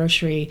in my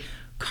grocery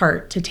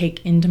cart to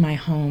take into my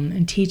home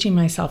and teaching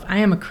myself, I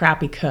am a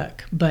crappy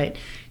cook, but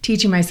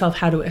teaching myself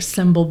how to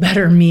assemble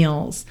better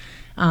meals.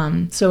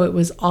 So it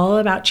was all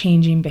about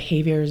changing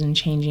behaviors and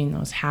changing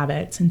those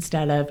habits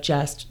instead of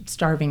just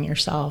starving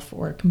yourself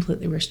or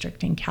completely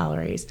restricting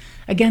calories.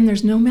 Again,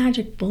 there's no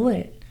magic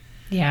bullet.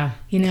 Yeah.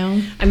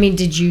 I mean,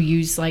 did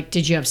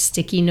you have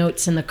sticky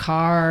notes in the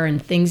car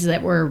and things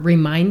that were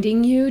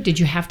reminding you? Did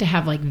you have to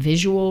have like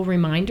visual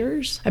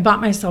reminders? I bought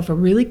myself a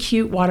really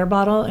cute water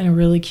bottle and a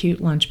really cute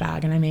lunch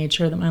bag. And I made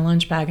sure that my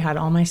lunch bag had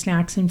all my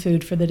snacks and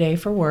food for the day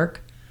for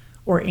work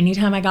or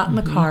anytime I got in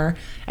the car.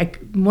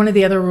 One of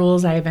the other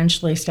rules I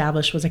eventually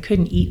established was I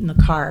couldn't eat in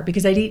the car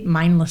because I'd eat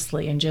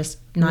mindlessly and just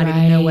not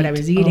even know what I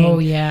was eating. Oh,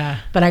 yeah.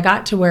 But I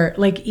got to where,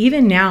 like,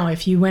 even now,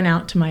 if you went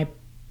out to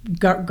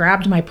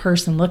grabbed my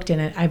purse and looked in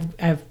it,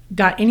 I've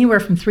got anywhere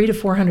from 300 to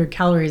 400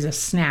 calories of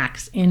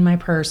snacks in my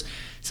purse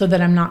so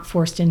that I'm not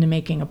forced into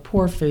making a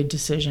poor food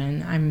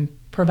decision. I'm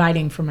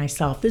providing for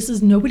myself. This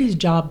is nobody's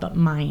job but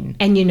mine.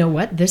 And you know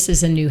what? This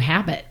is a new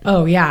habit.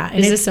 Oh, yeah. And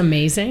is this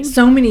amazing?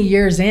 So many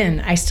years in,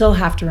 I still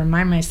have to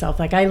remind myself.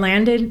 Like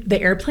the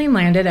airplane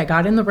landed, I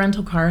got in the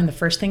rental car, and the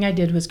first thing I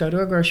did was go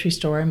to a grocery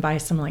store and buy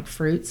some like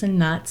fruits and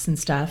nuts and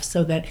stuff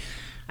so that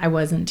I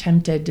wasn't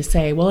tempted to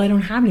say, well, I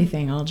don't have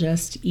anything. I'll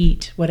just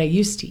eat what I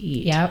used to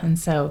eat. Yep. And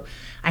so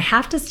I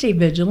have to stay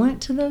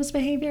vigilant to those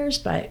behaviors,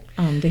 but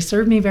they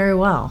serve me very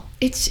well.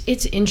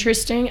 It's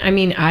interesting. I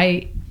mean,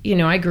 I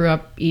grew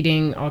up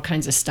eating all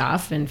kinds of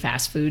stuff and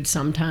fast food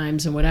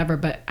sometimes and whatever,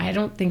 but I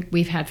don't think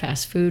we've had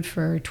fast food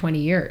for 20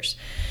 years.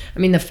 I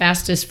mean, the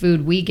fastest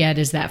food we get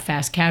is that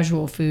fast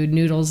casual food,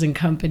 Noodles and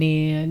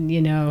Company and,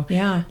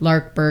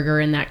 Lark Burger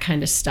and that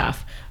kind of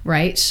stuff,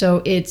 right?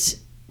 So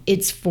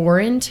it's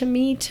foreign to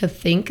me to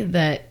think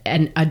that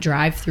a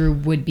drive-through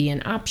would be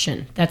an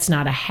option. That's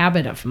not a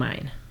habit of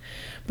mine.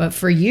 But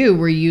for you,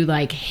 were you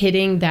like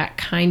hitting that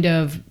kind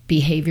of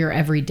behavior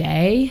every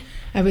day?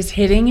 I was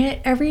hitting it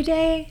every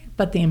day,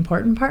 but the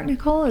important part,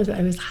 Nicole, is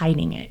I was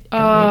hiding it every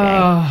day.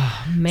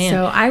 Oh, man.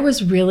 So I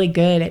was really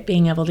good at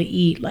being able to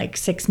eat like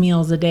 6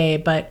 meals a day,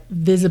 but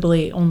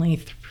visibly only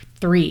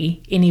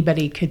 3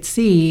 anybody could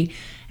see.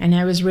 And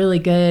I was really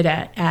good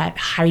at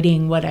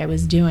hiding what I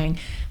was doing.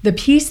 The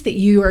piece that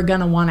you are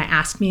going to want to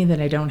ask me that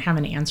I don't have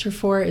an answer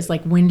for is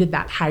like, when did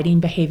that hiding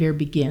behavior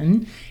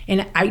begin?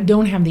 And I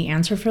don't have the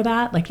answer for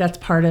that. Like, that's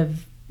part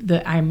of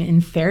I'm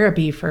in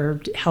therapy for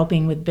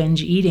helping with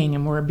binge eating,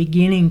 and we're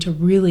beginning to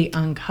really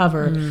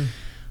uncover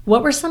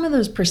what were some of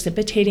those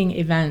precipitating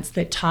events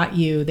that taught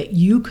you that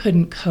you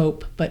couldn't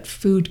cope, but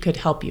food could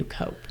help you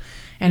cope.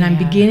 And I'm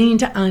beginning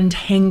to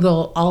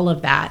untangle all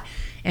of that.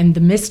 And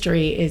the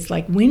mystery is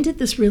like, when did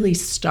this really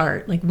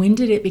start? Like, when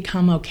did it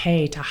become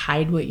okay to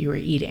hide what you were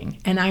eating?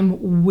 And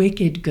I'm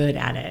wicked good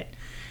at it,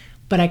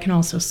 but I can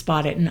also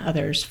spot it in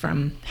others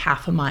from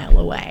half a mile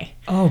away.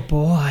 Oh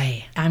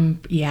boy.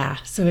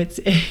 So it's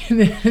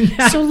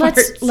so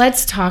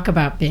let's talk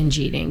about binge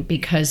eating,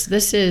 because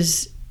this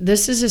is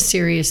a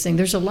serious thing.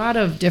 There's a lot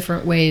of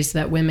different ways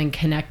that women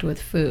connect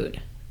with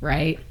food,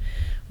 right?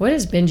 What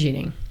is binge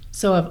eating?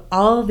 So of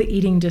all the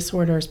eating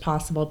disorders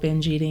possible,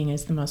 binge eating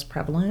is the most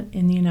prevalent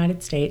in the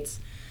United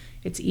States.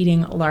 It's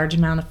eating a large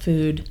amount of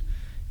food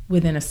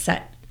within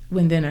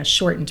a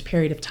shortened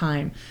period of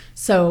time.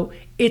 So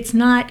it's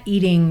not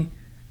eating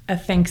a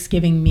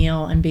Thanksgiving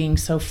meal and being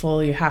so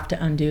full you have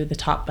to undo the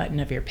top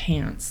button of your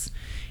pants.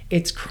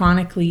 It's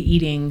chronically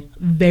eating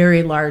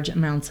very large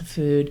amounts of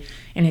food,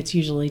 and it's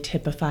usually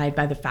typified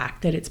by the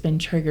fact that it's been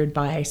triggered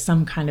by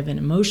some kind of an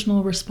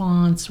emotional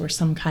response or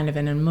some kind of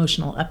an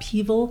emotional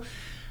upheaval,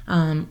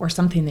 or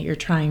something that you're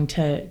trying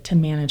to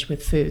manage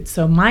with food.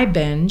 So my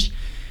binge,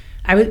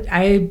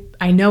 I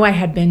know I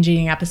had binge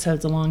eating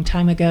episodes a long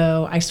time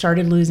ago. I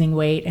started losing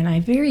weight, and I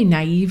very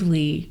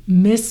naively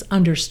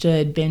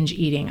misunderstood binge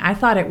eating. I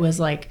thought it was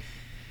like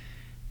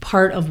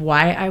part of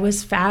why I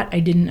was fat.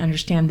 I didn't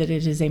understand that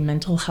it is a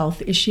mental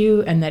health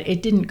issue and that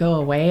it didn't go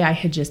away. I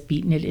had just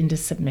beaten it into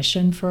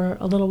submission for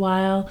a little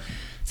while.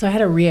 So I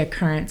had a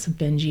reoccurrence of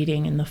binge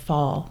eating in the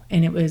fall,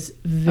 and it was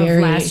of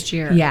last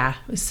year. Yeah,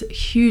 it was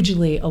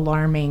hugely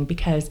alarming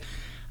because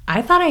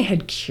I thought I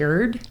had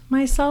cured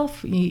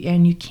myself,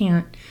 and you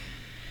can't.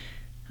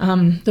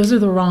 Those are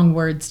the wrong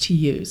words to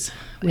use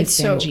with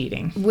binge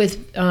eating.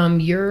 With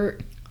your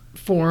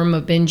form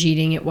of binge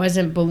eating, it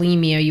wasn't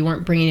bulimia. You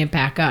weren't bringing it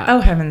back up.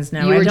 Oh, heavens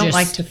no. I don't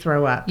like to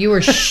throw up. You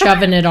were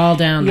shoving it all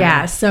down there.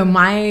 Yeah, so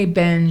my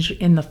binge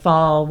in the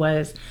fall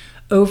was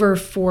over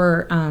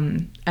 4.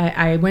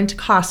 I went to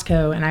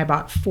Costco and I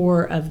bought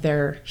 4 of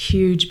their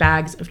huge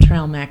bags of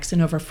trail mix,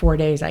 and over 4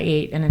 days I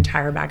ate an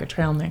entire bag of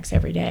trail mix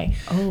every day.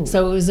 Oh.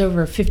 So it was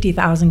over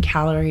 50,000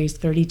 calories,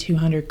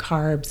 3,200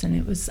 carbs, and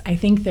it was, I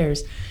think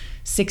there's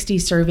 60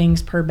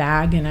 servings per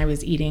bag, and I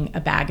was eating a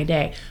bag a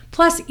day,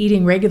 plus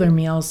eating regular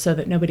meals so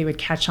that nobody would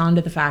catch on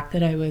to the fact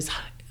that I was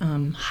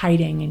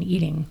hiding and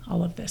eating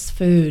all of this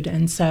food.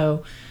 And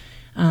so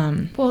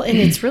well, and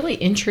it's really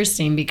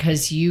interesting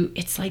because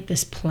it's like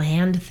this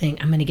planned thing.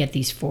 I'm going to get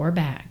these 4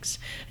 bags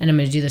and I'm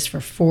going to do this for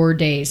 4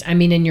 days. I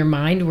mean, in your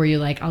mind, were you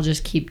like, I'll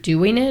just keep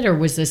doing it? Or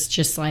was this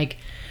just like,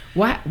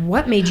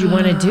 what made you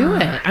want to do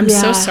it? I'm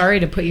so sorry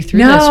to put you through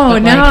this. No.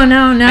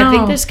 I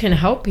think this can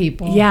help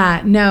people.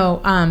 Yeah,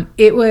 no,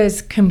 it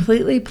was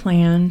completely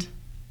planned.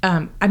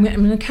 I'm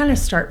going to kind of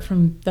start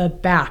from the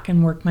back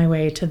and work my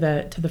way to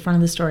the front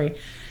of the story.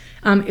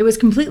 It was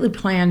completely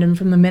planned, and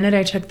from the minute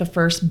I took the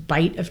first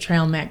bite of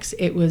trail mix,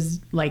 it was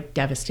like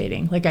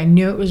devastating. Like, I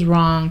knew it was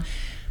wrong,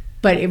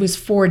 but it was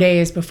 4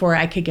 days before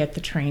I could get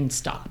the train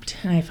stopped.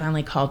 And I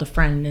finally called a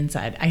friend and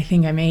said, I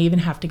think I may even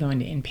have to go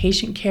into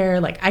inpatient care.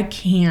 Like, I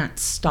can't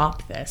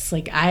stop this.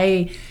 Like,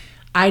 I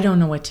don't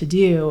know what to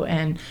do.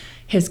 And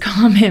his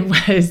comment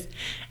was,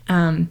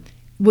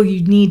 well,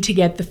 you need to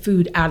get the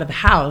food out of the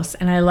house.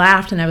 And I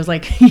laughed and I was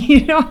like,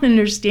 you don't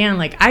understand.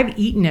 Like, I've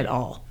eaten it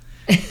all.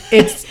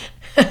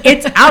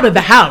 It's out of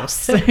the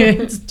house.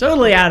 It's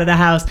totally out of the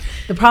house.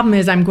 The problem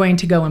is I'm going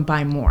to go and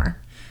buy more,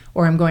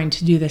 or I'm going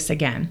to do this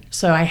again.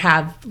 So I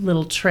have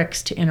little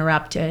tricks to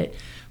interrupt it,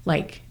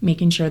 like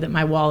making sure that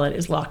my wallet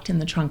is locked in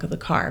the trunk of the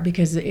car,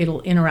 because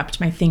it'll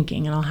interrupt my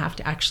thinking and I'll have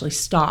to actually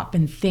stop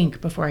and think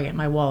before I get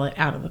my wallet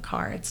out of the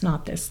car. It's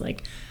not this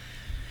like...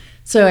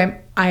 So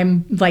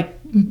I'm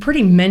like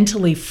pretty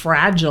mentally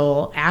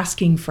fragile,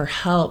 asking for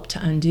help to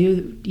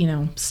undo,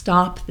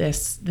 stop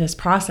this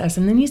process.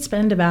 And then I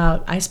spent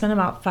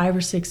about 5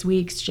 or 6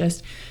 weeks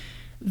just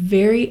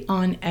very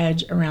on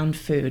edge around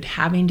food,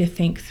 having to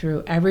think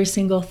through every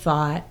single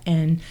thought,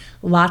 and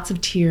lots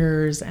of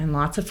tears and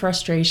lots of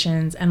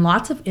frustrations and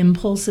lots of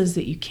impulses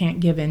that you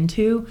can't give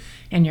into.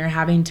 And you're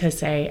having to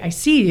say, I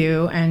see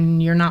you,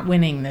 and you're not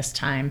winning this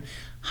time,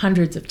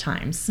 hundreds of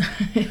times.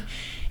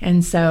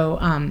 And so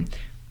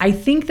I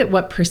think that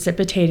what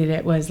precipitated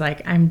it was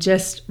like, I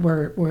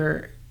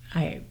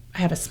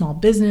have a small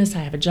business. I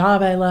have a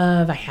job I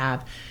love. I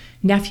have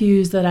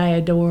nephews that I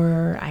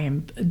adore. I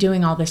am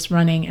doing all this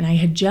running, and I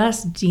had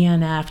just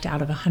DNF'd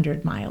out of a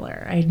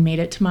 100-miler. I had made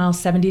it to mile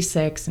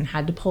 76 and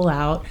had to pull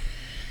out.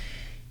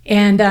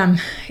 And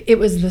it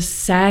was the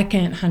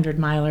second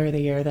 100-miler of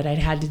the year that I'd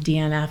had to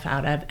DNF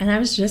out of. And I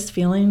was just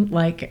feeling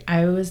like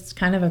I was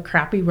kind of a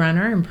crappy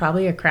runner and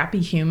probably a crappy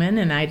human.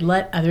 And I'd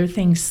let other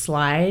things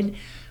slide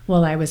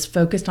while I was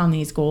focused on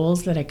these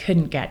goals that I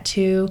couldn't get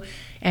to.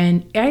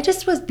 And I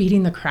just was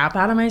beating the crap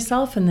out of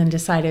myself, and then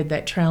decided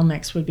that trail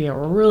mix would be a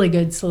really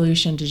good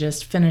solution to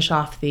just finish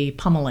off the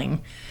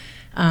pummeling.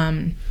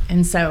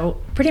 And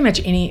so pretty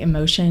much any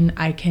emotion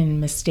I can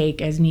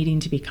mistake as needing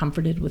to be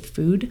comforted with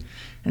food.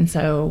 And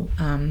so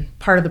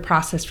part of the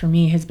process for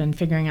me has been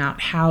figuring out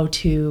how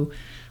to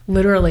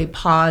literally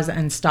pause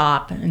and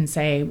stop and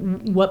say,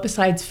 what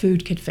besides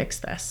food could fix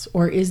this?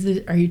 Or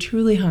are you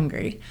truly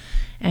hungry?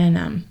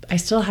 And I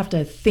still have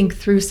to think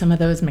through some of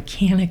those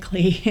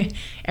mechanically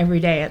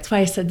every day. That's why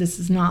I said this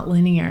is not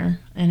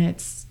linear, and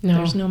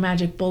there's no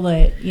magic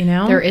bullet,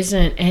 There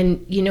isn't.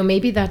 And,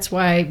 maybe that's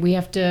why we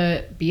have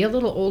to be a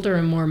little older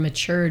and more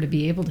mature to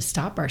be able to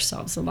stop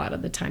ourselves a lot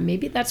of the time.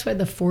 Maybe that's why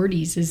the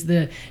 40s is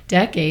the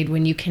decade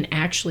when you can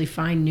actually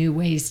find new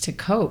ways to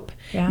cope,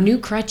 new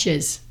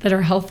crutches that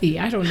are healthy.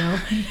 I don't know.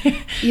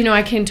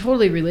 I can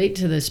totally relate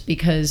to this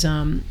because,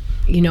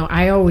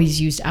 I always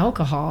used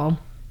alcohol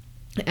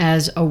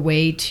as a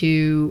way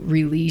to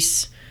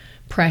release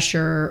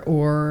pressure,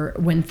 or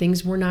when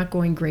things were not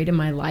going great in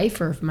my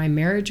life, or if my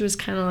marriage was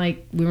kind of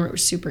like we weren't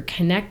super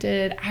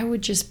connected, I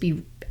would just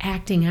be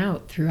acting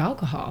out through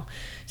alcohol.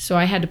 So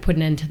I had to put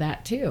an end to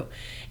that too.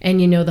 And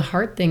the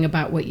hard thing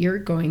about what you're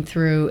going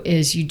through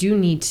is you do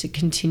need to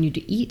continue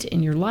to eat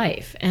in your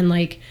life. And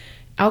like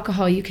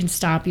alcohol, you can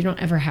stop. You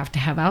don't ever have to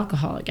have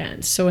alcohol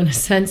again. So in a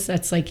sense,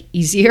 that's like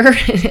easier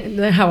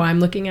than how I'm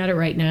looking at it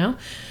right now.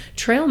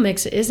 Trail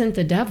mix isn't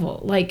the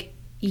devil. Like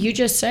you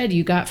just said,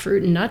 you got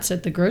fruit and nuts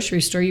at the grocery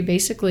store. You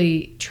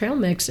basically, trail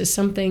mix is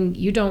something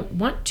you don't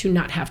want to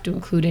not have to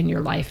include in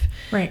your life.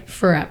 Right.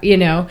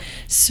 Forever,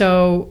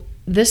 So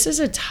this is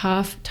a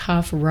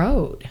tough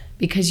road,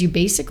 because you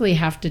basically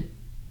have to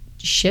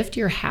shift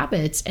your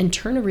habits and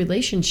turn a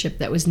relationship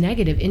that was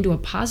negative into a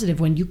positive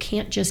when you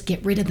can't just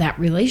get rid of that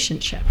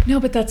relationship. No,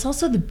 but that's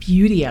also the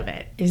beauty of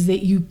it, is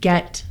that you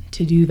get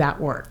to do that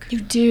work.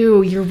 You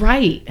do. You're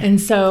right. And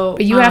so,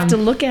 but you have to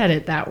look at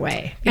it that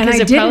way. And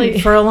I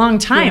didn't for a long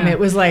time. Yeah. It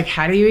was like,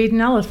 how do you eat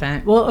an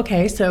elephant? Well,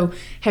 okay. So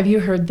have you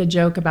heard the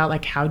joke about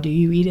like, how do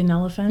you eat an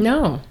elephant?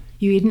 No.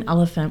 You eat an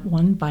elephant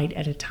one bite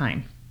at a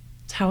time.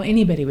 It's how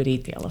anybody would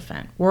eat the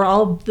elephant. We're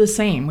all the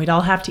same. We'd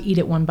all have to eat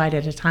it one bite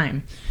at a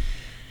time.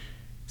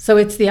 So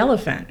it's the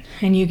elephant,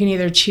 and you can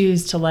either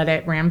choose to let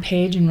it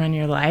rampage and run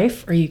your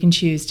life, or you can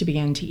choose to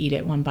begin to eat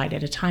it one bite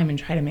at a time and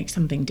try to make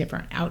something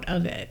different out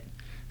of it.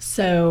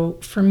 So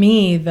for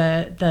me,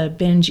 the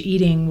binge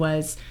eating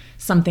was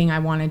something I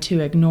wanted to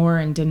ignore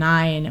and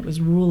deny, and it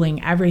was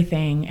ruling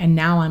everything. And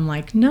now I'm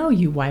like, no,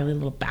 you wily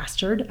little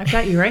bastard. I've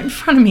got you right in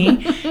front of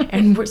me,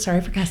 and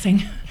sorry for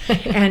cussing.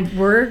 And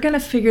we're going to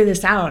figure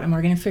this out, and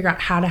we're going to figure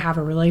out how to have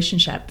a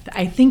relationship.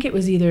 I think it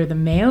was either the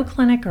Mayo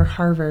Clinic or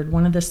Harvard.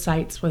 One of the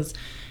sites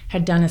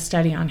had done a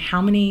study on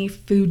how many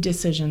food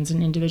decisions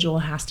an individual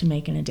has to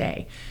make in a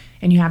day.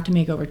 And you have to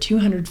make over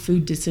 200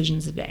 food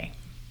decisions a day.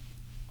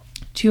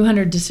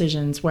 200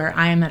 decisions where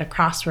I am at a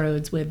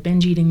crossroads with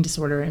binge eating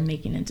disorder and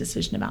making a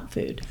decision about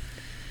food.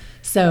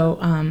 So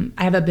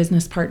I have a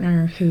business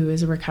partner who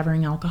is a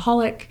recovering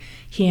alcoholic.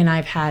 He and I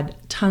have had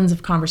tons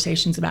of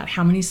conversations about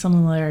how many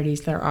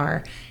similarities there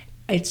are.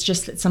 It's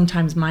just that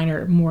sometimes mine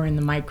are more in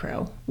the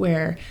micro,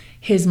 where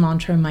his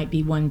mantra might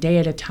be one day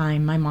at a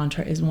time. My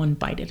mantra is one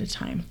bite at a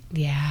time.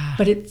 Yeah.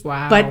 But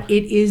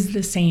it is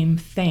the same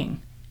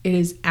thing. It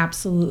is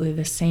absolutely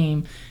the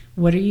same.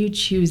 What are you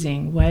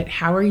choosing?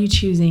 How are you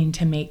choosing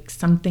to make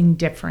something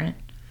different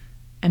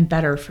and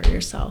better for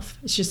yourself?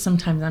 It's just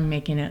sometimes I'm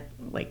making it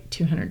like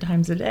 200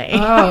 times a day.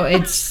 Oh,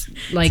 it's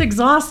like it's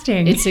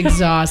exhausting. It's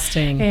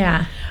exhausting.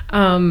 Yeah.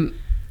 But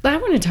I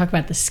want to talk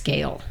about the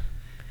scale.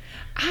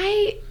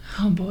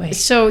 Oh boy.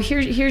 So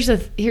here's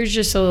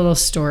just a little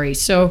story.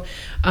 So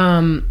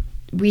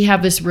we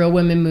have this Real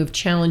Women Move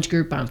Challenge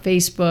group on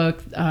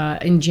Facebook.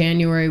 In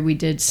January, we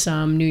did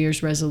some New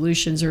Year's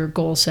resolutions or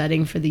goal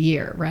setting for the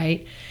year,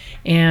 right?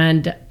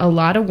 And a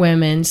lot of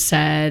women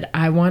said,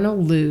 I want to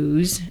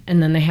lose,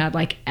 and then they had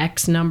like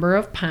X number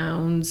of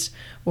pounds,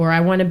 or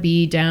I want to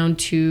be down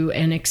to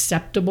an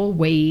acceptable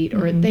weight,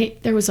 or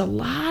there was a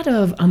lot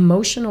of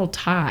emotional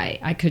tie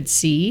I could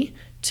see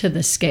to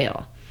the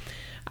scale.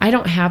 I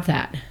don't have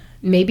that.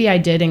 Maybe I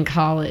did in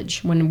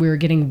college when we were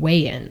getting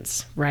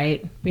weigh-ins,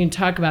 right? We can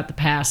talk about the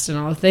past and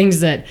all the things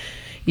that,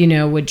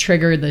 would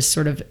trigger this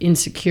sort of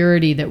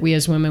insecurity that we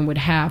as women would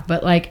have.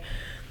 But like,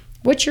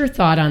 what's your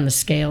thought on the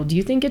scale? Do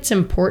you think it's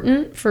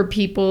important for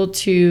people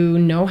to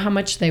know how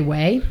much they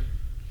weigh?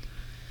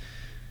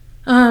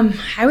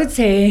 I would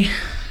say,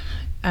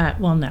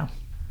 no.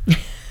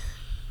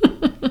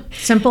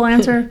 Simple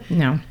answer,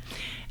 no.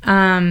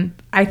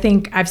 I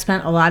think I've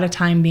spent a lot of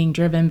time being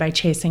driven by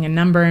chasing a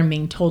number and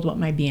being told what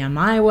my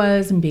BMI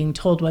was and being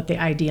told what the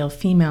ideal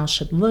female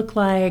should look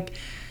like.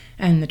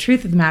 And the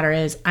truth of the matter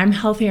is, I'm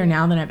healthier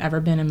now than I've ever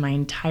been in my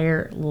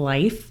entire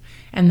life.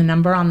 And the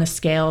number on the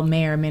scale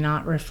may or may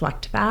not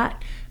reflect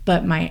that.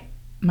 But my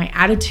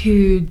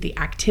attitude, the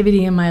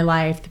activity in my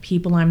life, the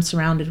people I'm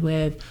surrounded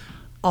with,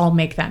 all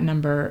make that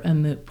number a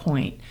moot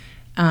point.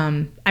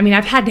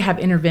 I've had to have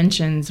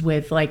interventions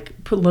with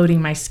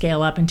loading my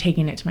scale up and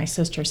taking it to my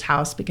sister's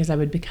house because I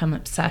would become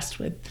obsessed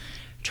with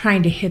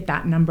trying to hit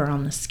that number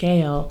on the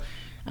scale.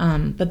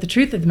 But the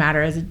truth of the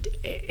matter is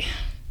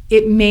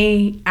it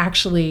may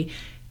actually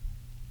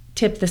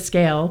tip the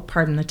scale,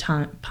 pardon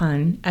the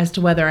pun, as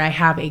to whether I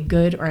have a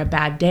good or a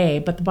bad day.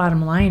 But the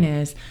bottom line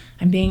is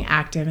I'm being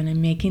active and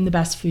I'm making the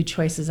best food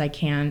choices I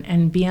can.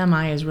 And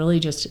BMI is really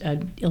just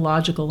an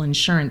illogical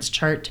insurance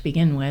chart to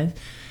begin with.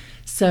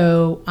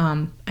 So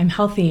I'm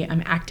healthy,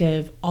 I'm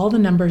active. All the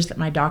numbers that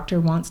my doctor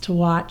wants to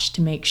watch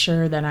to make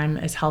sure that I'm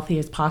as healthy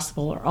as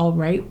possible are all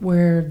right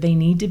where they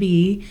need to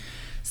be.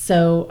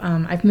 So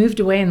I've moved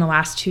away in the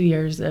last 2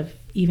 years of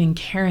even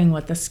caring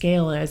what the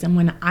scale is. And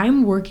when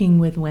I'm working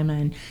with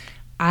women,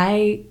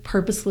 I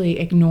purposely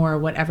and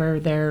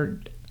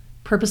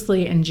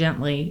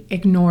gently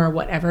ignore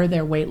whatever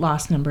their weight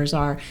loss numbers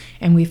are,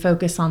 and we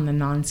focus on the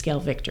non-scale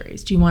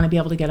victories. Do you want to be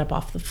able to get up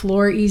off the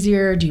floor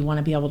easier? Do you want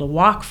to be able to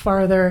walk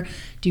farther?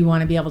 Do you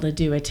want to be able to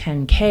do a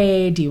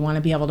 10K? Do you want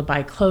to be able to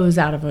buy clothes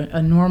out of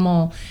a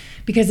normal?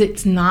 Because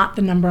it's not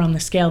the number on the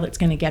scale that's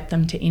going to get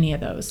them to any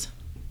of those.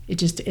 It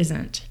just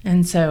isn't.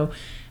 And so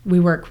we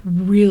work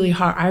really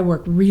hard. I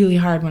work really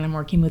hard when I'm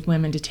working with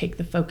women to take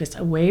the focus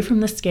away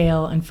from the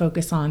scale and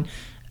focus on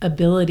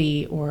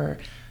abilities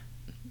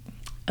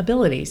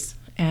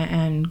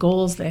and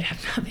goals that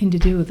have nothing to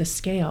do with the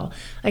scale.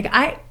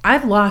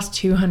 I've lost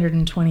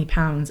 220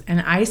 pounds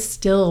and I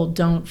still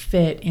don't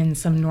fit in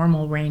some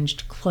normal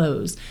ranged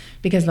clothes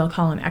because they'll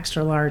call an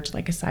extra large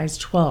like a size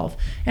 12.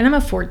 And I'm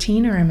a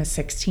 14 or I'm a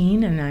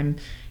 16 and I'm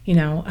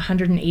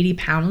 180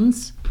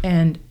 pounds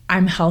and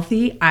I'm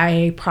healthy.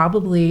 I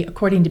probably,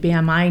 according to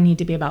BMI, need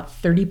to be about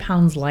 30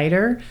 pounds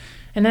lighter,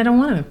 and I don't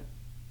want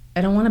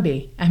to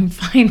be. I'm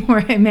fine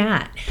where I'm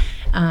at.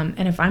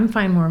 And if I'm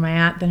fine where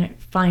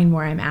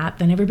I'm at,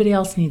 then everybody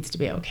else needs to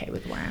be okay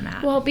with where I'm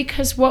at. Well,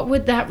 because what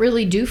would that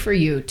really do for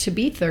you to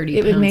be 30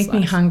 pounds It would make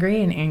less? Me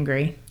hungry and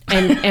angry.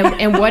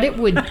 And what it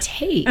would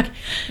take.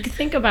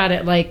 Think about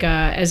it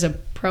as a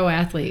pro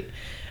athlete.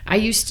 I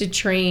used to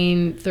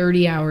train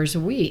 30 hours a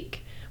week.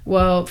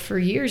 Well, for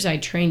years I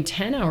trained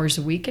 10 hours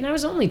a week and I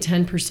was only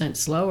 10%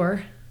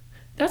 slower.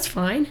 That's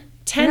fine.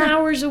 10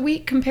 hours a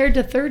week compared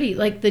to 30.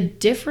 The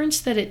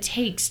difference that it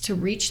takes to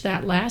reach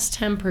that last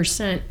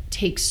 10%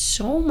 takes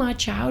so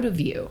much out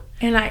of you.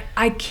 And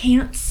I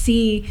can't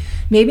see,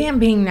 maybe I'm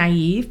being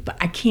naive, but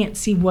I can't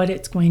see what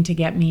it's going to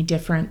get me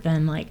different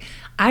than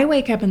I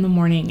wake up in the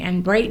morning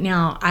and right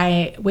now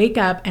I wake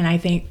up and I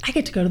think I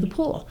get to go to the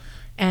pool.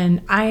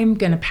 And I'm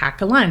going to pack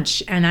a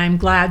lunch and I'm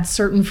glad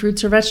certain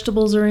fruits or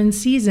vegetables are in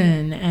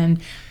season.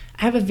 And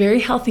I have a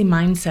very healthy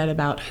mindset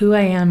about who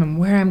I am and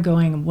where I'm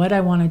going and what I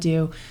want to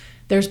do.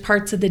 There's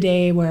parts of the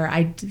day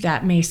where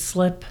that may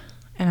slip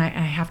and I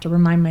have to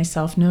remind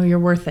myself, no, you're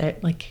worth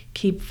it.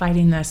 Keep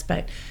fighting this.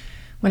 But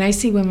when I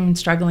see women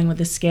struggling with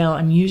the scale,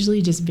 I'm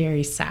usually just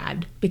very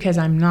sad because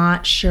I'm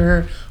not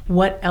sure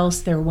what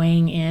else they're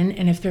weighing in.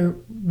 And if they're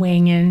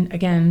weighing in,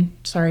 again,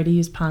 sorry to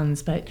use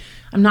puns, but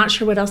I'm not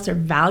sure what else they're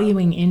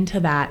valuing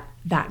into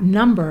that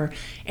number.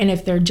 And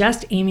if they're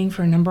just aiming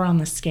for a number on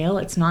the scale,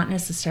 it's not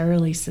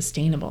necessarily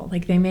sustainable.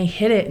 They may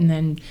hit it, and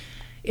then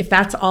if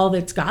that's all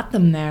that's got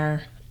them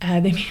there,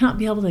 they may not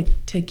be able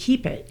to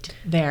keep it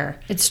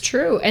there. It's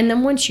true. And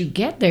then once you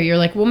get there, you're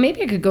like, well,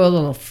 maybe I could go a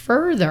little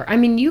further. I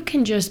mean, you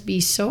can just be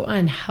so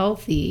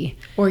unhealthy.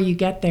 Or you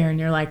get there and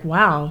you're like,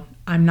 wow,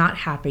 I'm not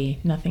happy.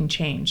 Nothing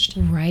changed.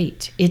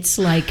 Right. It's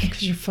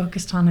because you're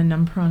focused on a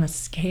number on a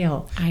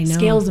scale. I know.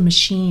 Scale's a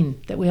machine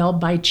that we all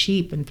buy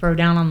cheap and throw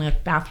down on the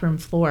bathroom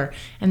floor.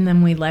 And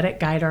then we let it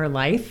guide our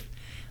life.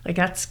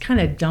 That's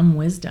kind of dumb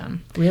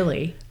wisdom,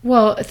 really.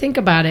 Well, think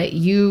about it.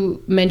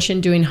 You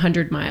mentioned doing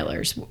 100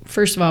 milers.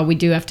 First of all, we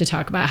do have to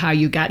talk about how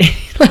you got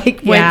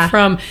went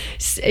from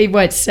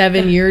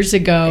 7 years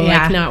ago,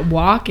 not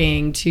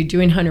walking to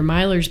doing 100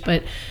 milers.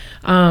 But,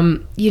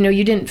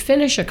 you didn't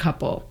finish a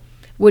couple.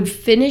 Would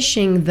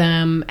finishing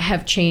them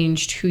have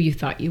changed who you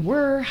thought you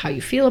were, how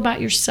you feel about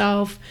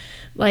yourself?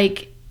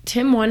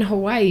 Tim won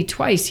Hawaii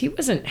twice. He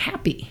wasn't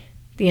happy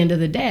at the end of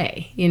the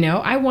day.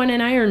 I won an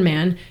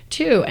Ironman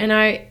too, and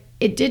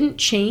it didn't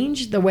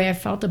change the way I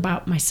felt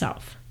about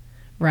myself,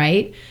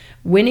 right?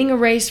 Winning a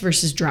race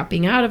versus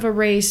dropping out of a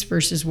race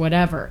versus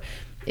whatever.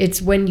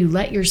 It's when you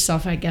let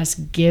yourself, I guess,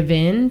 give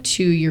in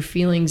to your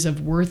feelings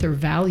of worth or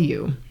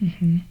value,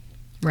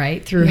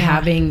 right? Through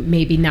having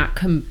maybe not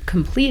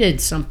completed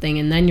something,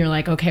 and then you're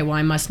like, okay, well,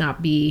 I must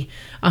not be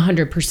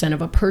 100%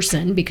 of a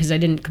person because I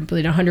didn't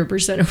complete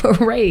 100% of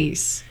a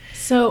race.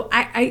 So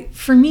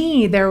for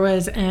me, there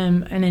was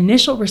an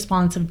initial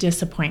response of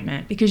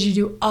disappointment because you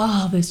do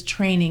all this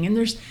training and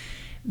there's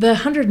the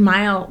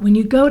 100-mile, when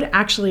you go to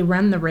actually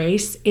run the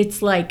race,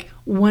 it's like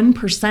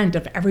 1%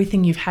 of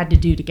everything you've had to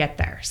do to get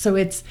there.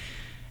 So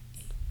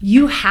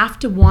you have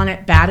to want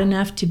it bad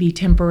enough to be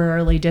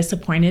temporarily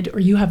disappointed, or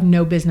you have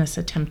no business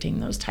attempting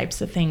those types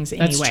of things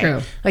anyway. That's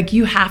true. Like,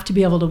 you have to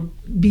be able to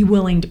be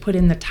willing to put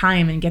in the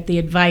time and get the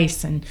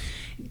advice and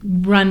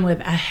run with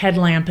a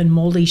headlamp and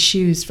moldy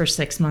shoes for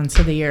 6 months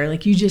of the year.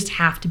 Like, you just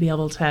have to be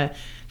able to,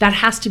 that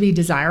has to be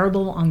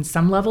desirable on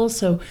some level.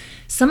 So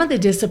some of the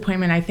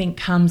disappointment, I think,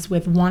 comes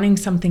with wanting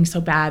something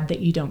so bad that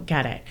you don't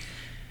get it.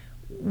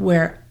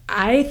 Where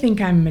I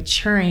think I'm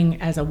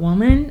maturing as a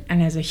woman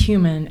and as a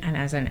human and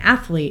as an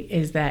athlete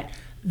is that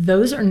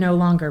those are no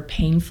longer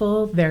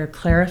painful. They're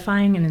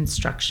clarifying and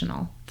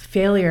instructional.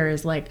 Failure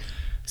is like,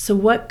 so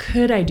what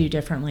could I do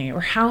differently?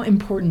 Or how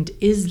important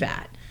is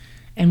that?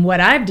 And what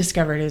I've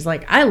discovered is,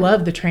 like, I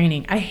love the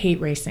training. I hate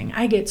racing.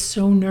 I get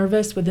so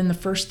nervous within the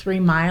first 3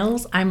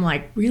 miles. I'm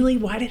like, really?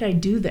 Why did I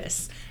do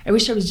this? I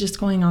wish I was just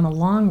going on a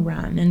long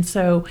run. And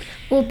so,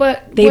 well,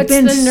 but they've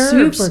been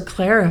super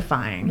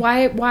clarifying.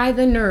 Why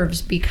the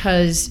nerves?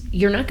 Because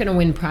you're not going to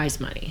win prize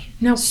money.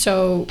 No.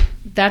 So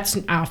that's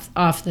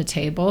off the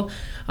table.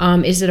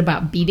 Is it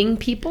about beating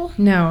people?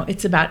 No,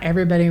 it's about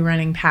everybody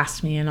running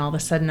past me, and all of a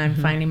sudden I'm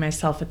finding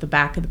myself at the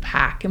back of the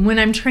pack. And when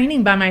I'm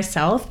training by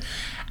myself,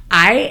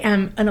 I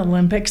am an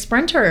Olympic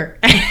sprinter.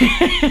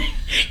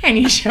 And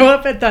you show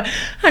up at the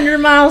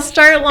 100-mile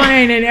start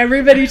line and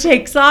everybody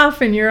takes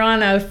off, and you're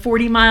on a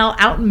 40-mile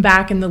out and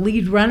back, and the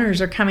lead runners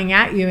are coming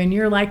at you, and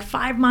you're like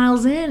 5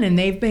 miles in and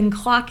they've been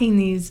clocking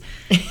these,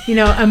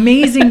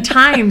 amazing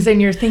times, and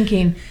you're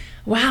thinking,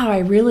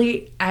 wow,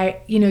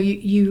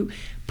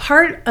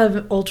 part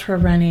of ultra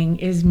running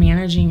is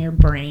managing your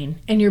brain,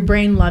 and your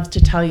brain loves to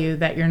tell you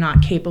that you're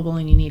not capable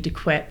and you need to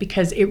quit,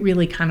 because it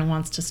really kind of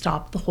wants to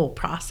stop the whole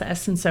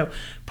process. And so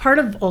part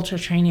of ultra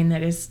training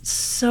that is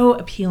so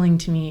appealing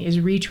to me is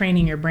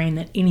retraining your brain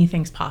that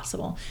anything's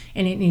possible,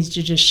 and it needs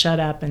to just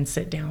shut up and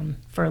sit down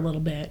for a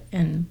little bit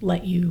and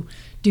let you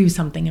do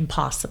something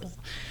impossible.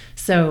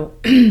 So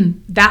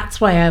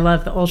that's why I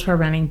love the ultra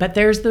running. But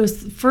there's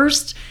those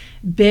first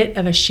bit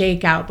of a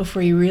shakeout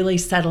before you really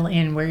settle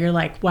in, where you're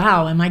like,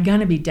 wow, am I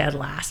gonna be dead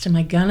last? Am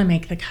I gonna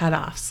make the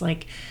cutoffs?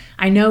 Like,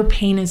 I know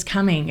pain is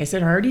coming. Is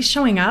it already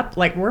showing up?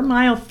 Like, we're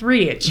mile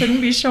 3, it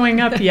shouldn't be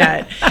showing up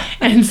yet.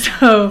 And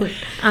so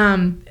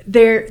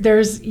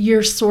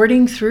you're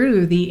sorting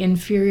through the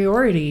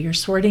inferiority, you're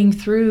sorting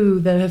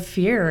through the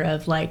fear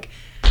of, like,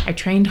 I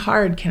trained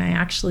hard, can I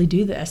actually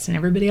do this? And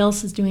everybody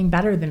else is doing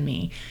better than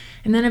me.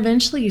 And then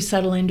eventually you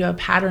settle into a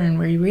pattern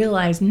where you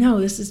realize, no,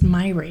 this is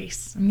my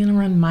race. I'm going to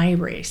run my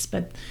race.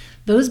 But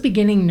those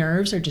beginning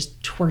nerves are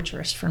just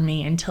torturous for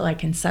me until I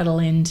can settle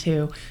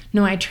into,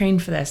 no, I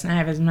trained for this and I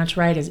have as much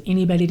right as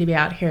anybody to be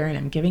out here, and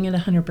I'm giving it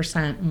 100%,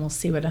 and we'll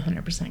see what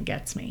 100%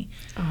 gets me.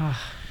 Oh,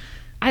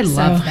 I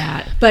love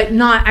that. But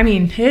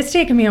it's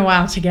taken me a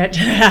while to get to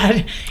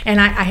that.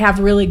 And I have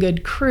really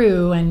good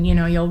crew, and,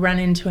 you'll run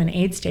into an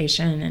aid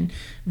station and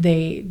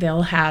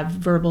they'll have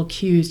verbal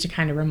cues to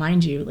kind of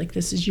remind you, like,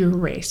 this is your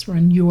race,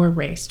 run your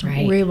race.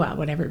 Don't worry about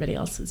what everybody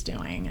else is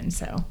doing. And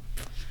so,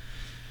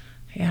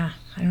 yeah,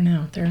 I don't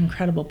know. They're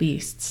incredible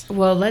beasts.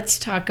 Well, let's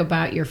talk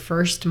about your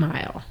first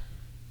mile,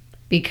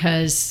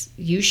 because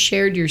you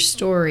shared your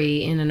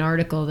story in an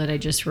article that I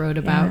just wrote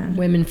about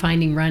women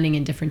finding running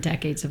in different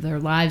decades of their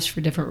lives for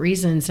different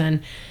reasons.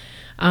 And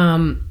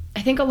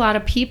I think a lot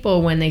of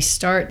people, when they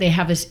start, they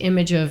have this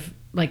image of,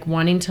 like,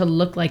 wanting to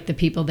look like the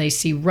people they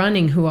see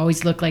running, who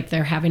always look like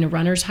they're having a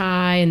runner's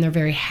high and they're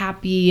very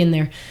happy and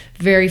they're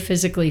very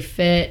physically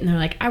fit. And they're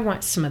like, I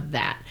want some of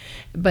that.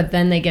 But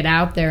then they get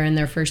out there and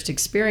their first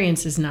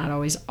experience is not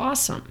always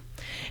awesome.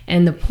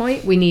 And the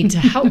point we need to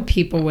help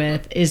people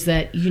with is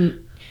that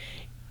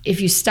if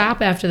you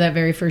stop after that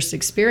very first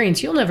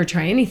experience, you'll never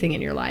try anything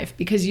in your life,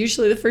 because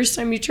usually the first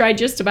time you try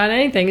just about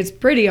anything, it's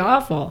pretty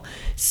awful.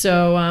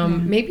 So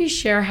maybe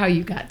share how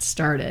you got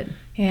started.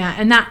 Yeah,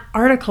 and that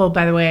article,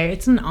 by the way,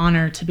 it's an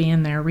honor to be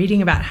in there.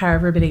 Reading about how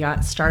everybody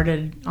got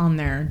started on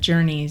their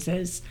journeys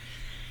is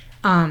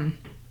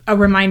a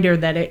reminder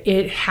that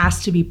it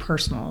has to be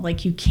personal.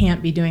 Like, you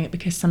can't be doing it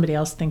because somebody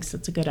else thinks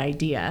it's a good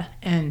idea.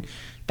 And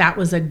that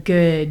was a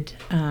good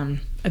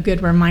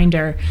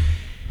reminder.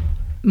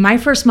 My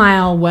first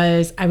mile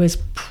I was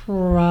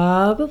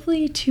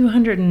probably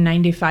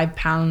 295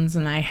 pounds,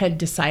 and I had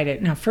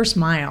decided, first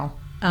mile,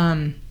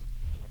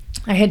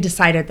 I had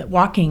decided that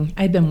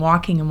I'd been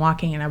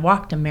walking, and I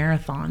walked a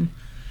marathon,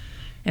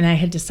 and I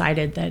had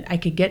decided that I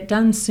could get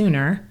done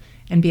sooner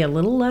and be a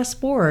little less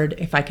bored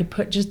if I could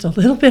put just a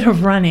little bit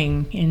of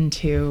running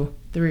into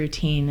the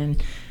routine.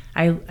 And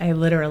I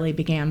literally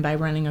began by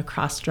running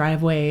across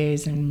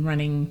driveways and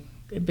running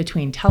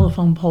between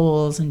telephone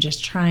poles and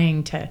just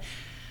trying to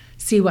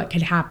see what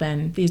could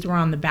happen. These were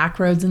on the back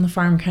roads in the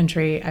farm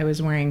country. I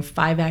was wearing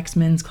 5X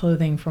men's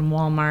clothing from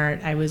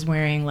Walmart. I was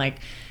wearing, like,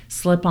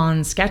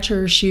 slip-on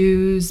Skechers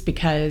shoes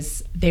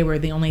because they were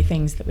the only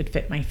things that would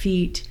fit my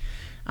feet.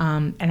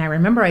 And I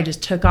remember I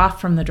just took off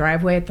from the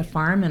driveway at the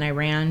farm and I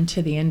ran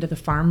to the end of the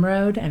farm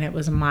road, and it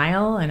was a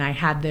mile. And I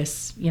had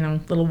this,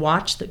 little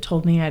watch that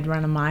told me I'd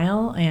run a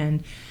mile.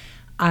 And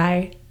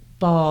I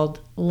bawled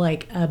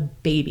like a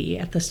baby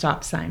at the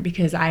stop sign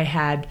because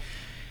I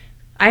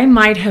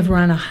might have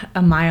run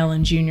a mile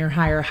in junior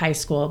high or high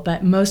school,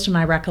 but most of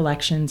my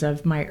recollections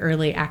of my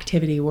early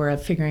activity were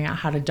of figuring out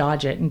how to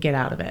dodge it and get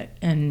out of it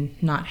and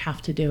not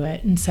have to do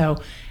it. And so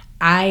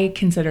I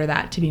consider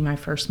that to be my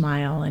first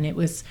mile. And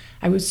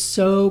I was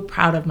so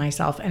proud of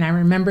myself. And I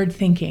remembered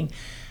thinking,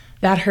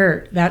 that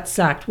hurt, that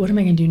sucked. What am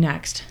I going to do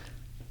next?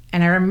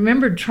 And I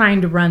remembered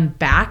trying to run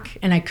back,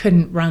 and I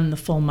couldn't run the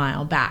full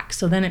mile back.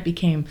 So then it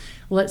became,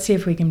 let's see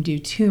if we can do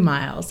 2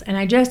 miles. And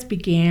I just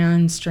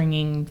began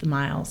stringing the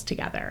miles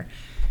together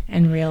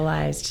and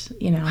realized,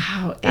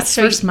 wow, that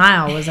first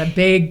mile was a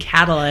big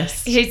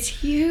catalyst. It's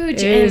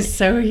huge. It is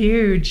so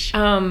huge.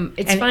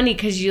 It's funny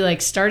because you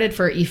started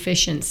for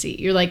efficiency.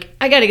 You're like,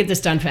 I got to get this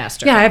done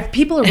faster. Yeah, if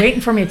people are waiting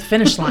for me at the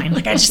finish line,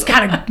 I just got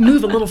to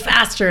move a little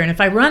faster. And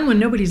if I run when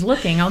nobody's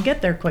looking, I'll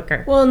get there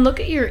quicker. Well, and look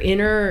at your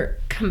inner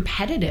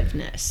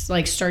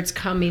competitiveness, starts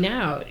coming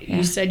out. Yeah.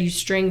 You said you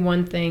string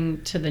one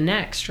thing to the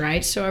next,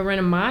 right? So I run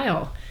a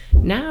mile.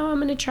 Now I'm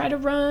going to try to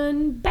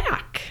run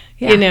back.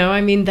 Yeah.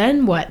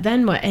 Then what?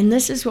 And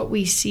this is what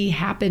we see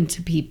happen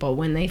to people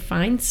when they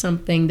find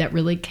something that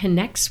really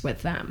connects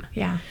with them.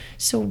 Yeah.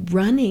 So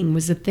running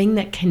was the thing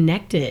that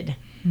connected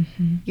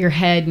your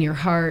head and your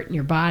heart and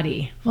your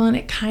body. Well, and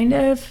it kind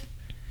of,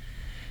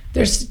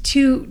 there's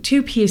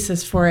two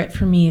pieces for it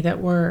for me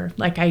that were,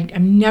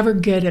 I'm never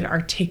good at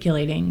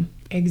articulating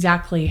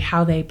exactly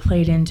how they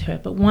played into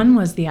it. But one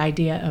was the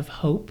idea of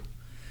hope.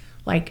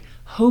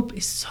 Hope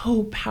is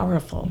so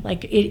powerful.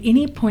 At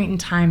any point in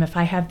time, if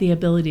I have the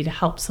ability to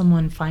help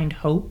someone find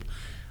hope,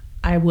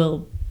 I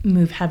will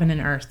move heaven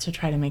and earth to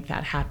try to make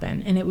that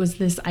happen. And it was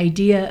this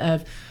idea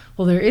of,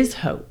 well, there is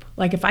hope.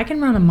 If I can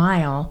run a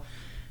mile,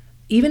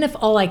 even if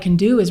all I can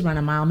do is run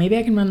a mile, maybe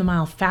I can run the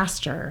mile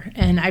faster.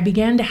 And I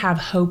began to have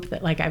hope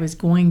that I was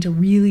going to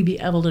really be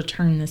able to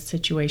turn this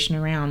situation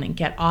around and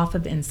get off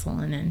of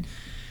insulin and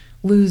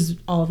lose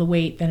all the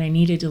weight that I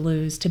needed to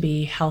lose to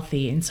be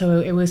healthy. And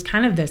so it was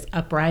kind of this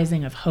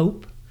uprising of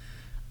hope.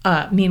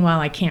 Meanwhile,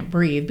 I can't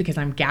breathe because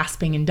I'm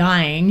gasping and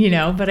dying,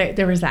 but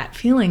there was that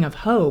feeling of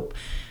hope.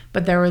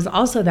 But there was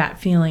also that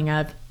feeling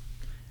of,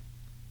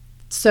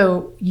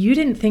 so you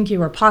didn't think you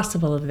were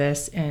possible of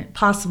this and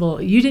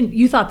possible.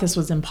 You thought this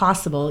was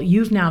impossible.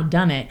 You've now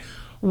done it.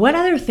 What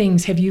other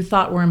things have you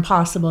thought were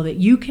impossible that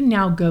you can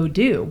now go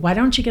do? Why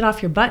don't you get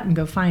off your butt and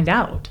go find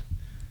out?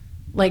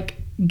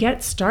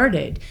 Get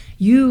started.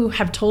 You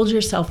have told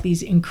yourself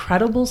these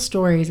incredible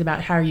stories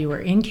about how you are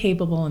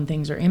incapable and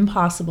things are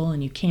impossible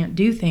and you can't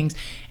do things.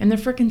 And they're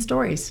freaking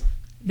stories.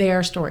 They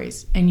are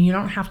stories. And you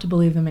don't have to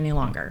believe them any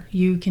longer.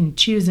 You can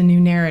choose a new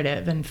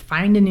narrative and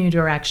find a new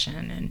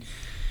direction. And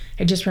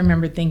I just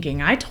remembered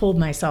thinking, I told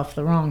myself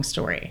the wrong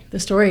story. The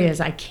story is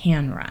I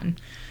can run.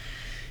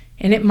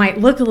 And it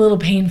might look a little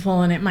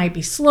painful and it might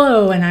be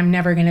slow and I'm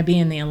never going to be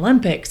in the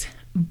Olympics,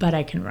 but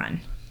I can run.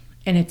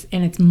 And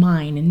it's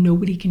mine, and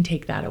nobody can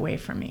take that away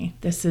from me.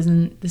 This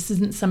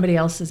isn't somebody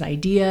else's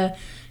idea.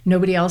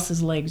 Nobody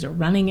else's legs are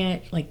running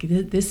it.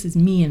 This is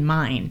me and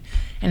mine.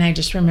 And I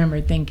just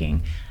remembered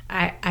thinking,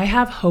 I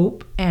have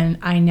hope, and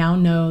I now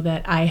know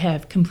that I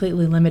have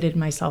completely limited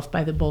myself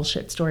by the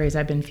bullshit stories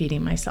I've been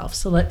feeding myself.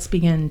 So let's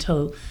begin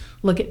to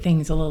look at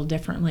things a little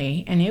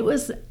differently. And it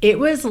was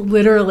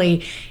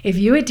literally, if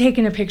you had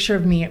taken a picture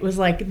of me, it was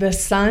like the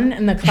sun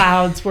and the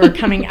clouds were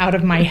coming out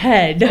of my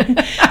head.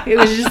 It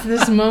was just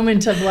this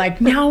moment of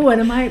now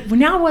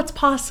what's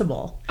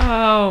possible?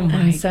 Oh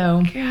my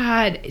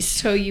God.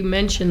 So you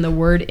mentioned the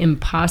word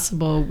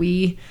impossible.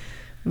 We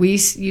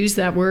use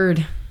that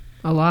word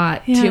a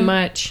lot, too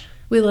much.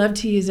 We love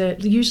to use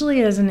it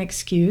usually as an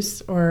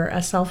excuse or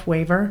a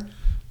self-waiver.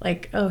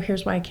 Oh,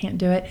 here's why I can't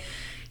do it.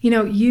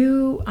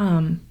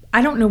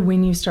 I don't know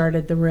when you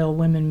started the Real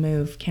Women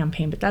Move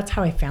campaign, but that's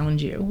how I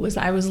found you.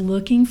 I was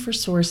looking for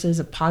sources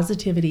of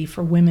positivity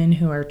for women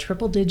who are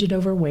triple-digit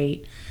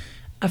overweight,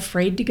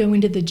 afraid to go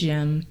into the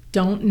gym,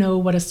 don't know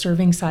what a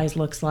serving size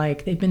looks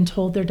like. They've been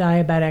told they're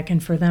diabetic,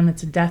 and for them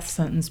it's a death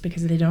sentence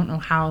because they don't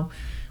know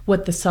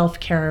what the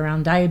self-care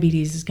around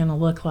diabetes is going to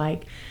look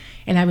like.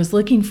 And I was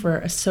looking for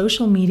a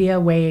social media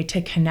way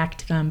to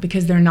connect them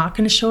because they're not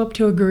going to show up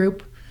to a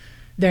group.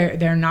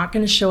 They're not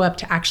going to show up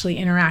to actually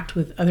interact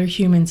with other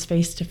humans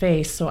face to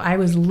face. So I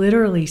was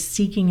literally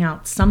seeking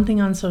out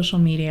something on social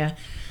media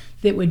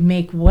that would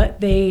make what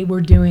they were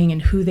doing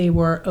and who they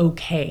were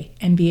okay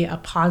and be a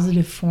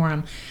positive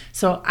forum.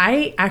 So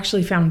I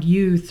actually found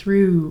you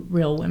through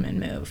Real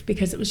Women Move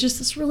because it was just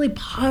this really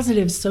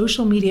positive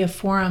social media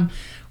forum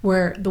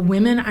where the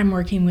women I'm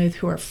working with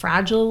who are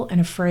fragile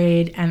and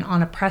afraid and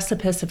on a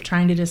precipice of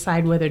trying to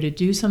decide whether to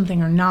do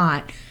something or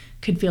not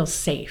could feel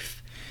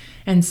safe.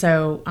 And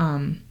so,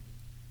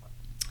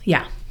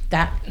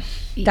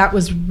 that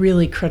was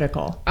really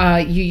critical.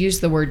 You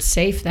used the word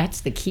safe.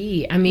 That's the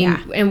key.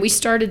 And we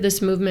started this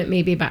movement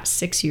maybe about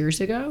 6 years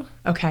ago.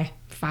 Okay.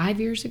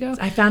 5 years ago.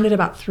 I found it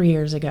about 3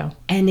 years ago.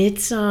 And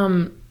it's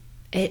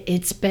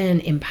been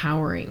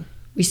empowering.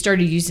 We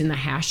started using the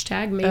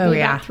hashtag maybe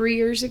about 3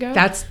 years ago.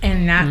 That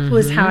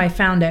was how I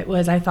found it.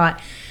 Was I thought,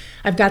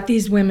 I've got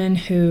these women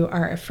who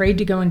are afraid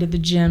to go into the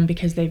gym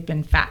because they've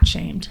been fat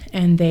shamed,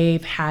 and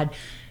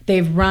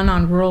they've run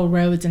on rural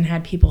roads and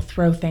had people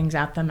throw things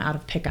at them out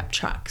of pickup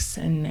trucks,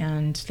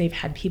 and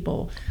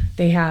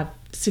they have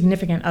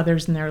significant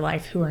others in their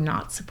life who are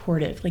not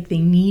supportive. Like, they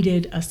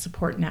needed a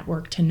support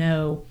network to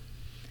know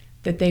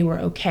that they were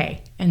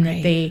okay, and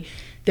that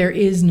there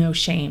is no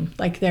shame.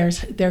 Like,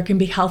 there can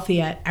be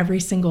healthy at every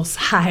single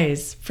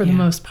size for the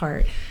most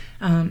part.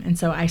 And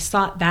so I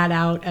sought that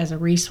out as a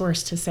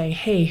resource to say,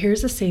 hey,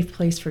 here's a safe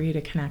place for you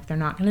to connect. They're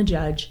not going to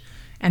judge,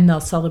 and they'll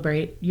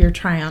celebrate your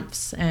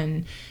triumphs,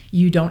 and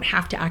you don't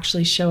have to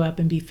actually show up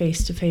and be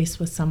face to face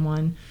with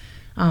someone.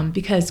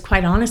 Because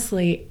quite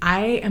honestly,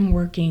 I am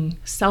working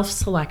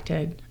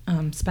self-selected.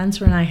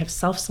 Spencer and I have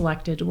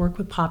self-selected to work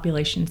with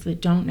populations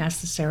that don't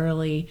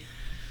necessarily,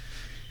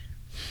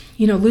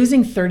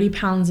 losing 30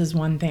 pounds is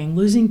one thing.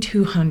 Losing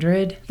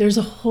 200, there's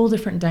a whole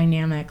different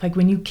dynamic. Like,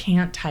 when you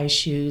can't tie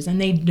shoes and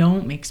they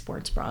don't make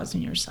sports bras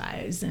in your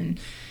size,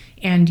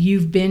 and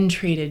you've been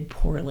treated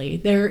poorly,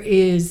 there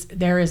is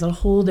a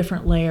whole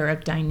different layer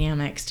of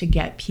dynamics to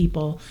get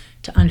people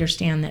to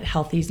understand that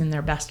health is in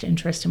their best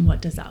interest, and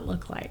what does that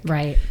look like.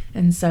 Right.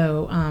 And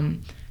so,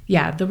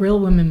 the Real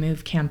Women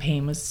Move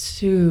campaign was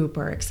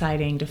super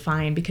exciting to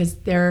find, because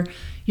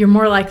you're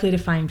more likely to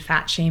find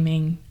fat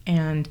shaming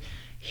and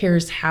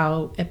here's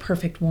how a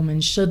perfect woman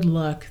should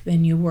look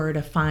than you were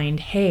to find,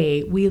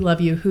 hey, we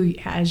love you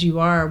as you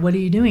are. What are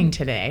you doing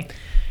today?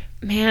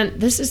 Man,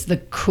 this is the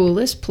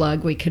coolest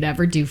plug we could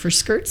ever do for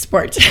Skirt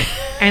Sports.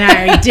 And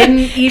I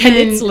didn't even... And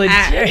it's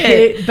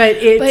legit. But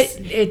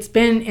it's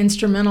been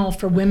instrumental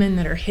for women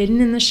that are hidden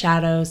in the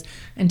shadows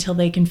until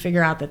they can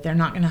figure out that they're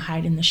not going to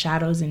hide in the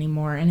shadows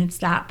anymore. And it's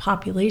that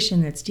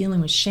population that's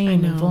dealing with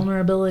shame and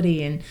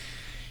vulnerability. And,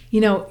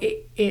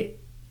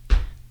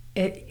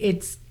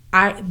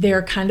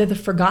 they're kind of the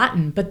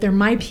forgotten, but they're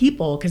my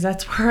people, because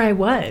that's where I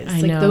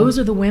was. Those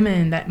are the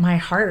women that my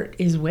heart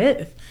is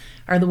with,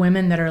 are the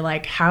women that are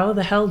like, how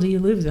the hell do you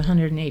lose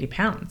 180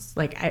 pounds?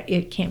 Like,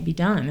 it can't be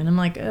done. And I'm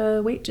like,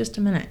 wait just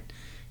a minute.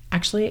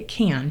 Actually, it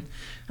can.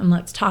 And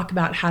let's talk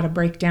about how to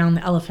break down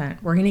the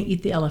elephant. We're going to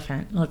eat the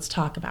elephant. Let's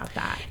talk about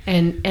that.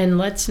 And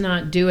let's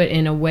not do it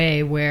in a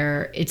way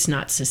where it's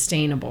not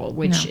sustainable,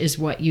 which is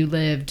what you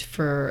lived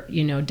for,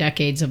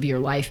 decades of your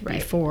life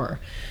before.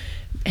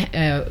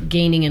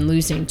 Gaining and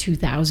losing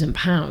 2,000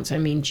 pounds. I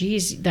mean,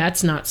 geez,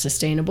 that's not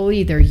sustainable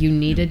either. You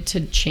needed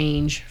to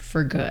change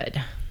for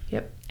good.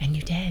 Yep. And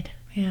you did.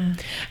 Yeah.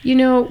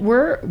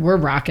 We're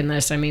rocking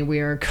this. I mean,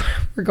 we're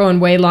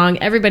going way long.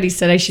 Everybody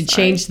said I should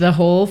change the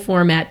whole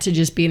format to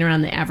just being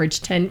around the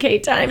average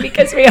 10K time,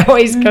 because we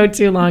always go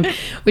too long,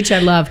 which I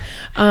love.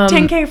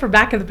 10K for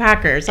Back of the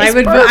Packers. I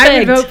would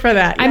vote for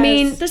that. Yes. I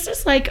mean, this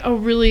is like a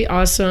really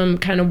awesome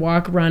kind of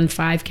walk, run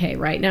 5K.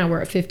 Right now we're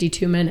at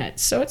 52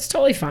 minutes, so it's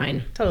totally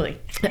fine. Totally.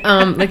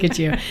 Look at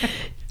you.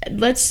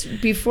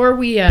 Before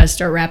we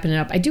start wrapping it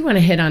up, I do want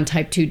to hit on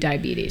type 2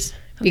 diabetes.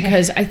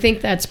 Because I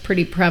think that's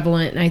pretty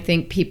prevalent, and I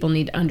think people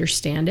need to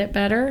understand it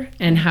better,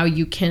 and how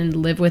you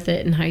can live with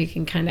it and how you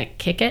can kind of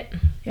kick it.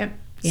 Yep.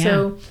 Yeah.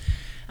 So,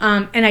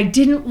 and I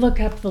didn't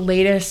look up the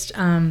latest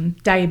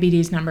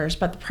diabetes numbers,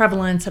 but the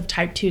prevalence of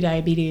type 2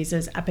 diabetes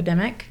is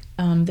epidemic.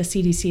 The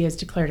CDC has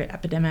declared it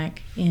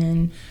epidemic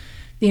in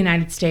the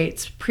United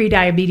States.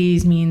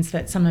 Pre-diabetes means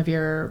that some of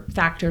your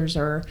factors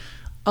are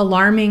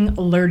alarming,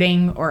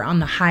 alerting, or on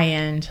the high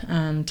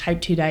end. Type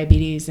 2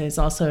 diabetes is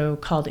also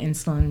called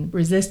insulin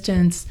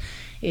resistance.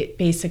 It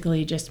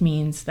basically just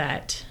means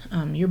that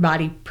your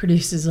body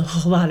produces a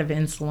whole lot of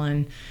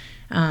insulin.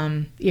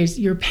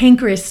 Your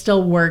pancreas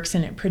still works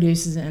and it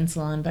produces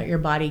insulin, but your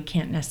body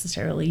can't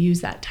necessarily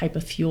use that type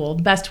of fuel.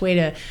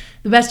 The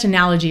best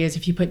analogy is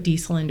if you put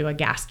diesel into a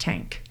gas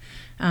tank.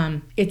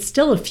 It's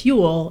still a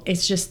fuel,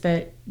 it's just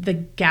that the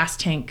gas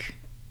tank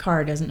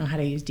car doesn't know how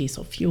to use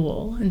diesel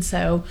fuel, and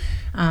so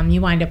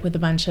you wind up with a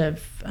bunch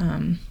of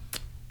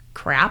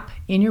crap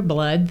in your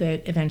blood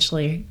that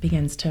eventually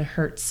begins to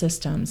hurt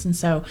systems. And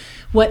so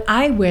what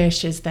I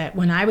wish is that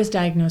when I was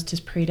diagnosed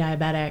as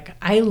pre-diabetic,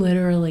 I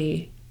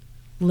literally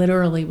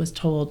was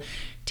told,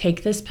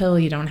 take this pill,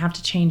 you don't have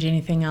to change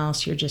anything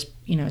else, you're just,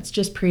 it's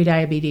just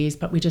pre-diabetes,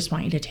 but we just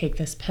want you to take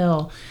this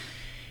pill.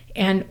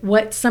 And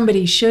what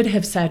somebody should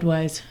have said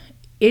was,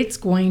 it's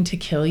going to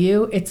kill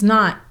you. It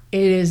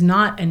is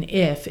not an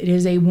if, it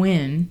is a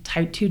when.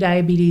 Type 2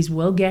 diabetes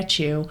will get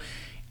you,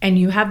 and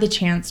you have the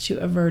chance to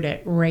avert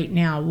it right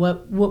now.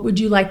 What would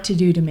you like to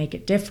do to make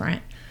it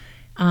different?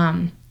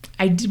 I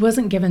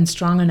wasn't given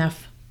strong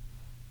enough.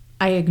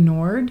 I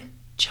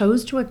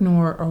chose to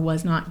ignore, or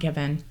was not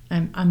given.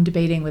 I'm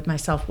debating with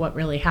myself what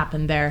really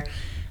happened there.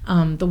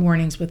 The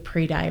warnings with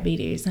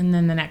pre-diabetes. And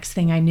then the next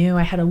thing I knew,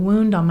 I had a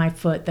wound on my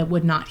foot that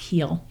would not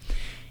heal.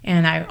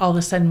 And I all of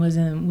a sudden was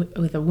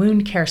with a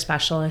wound care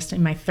specialist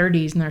in my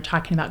 30s, and they're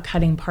talking about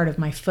cutting part of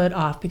my foot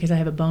off because I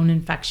have a bone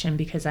infection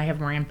because I have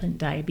rampant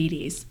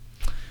diabetes.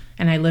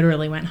 And I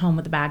literally went home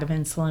with a bag of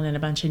insulin and a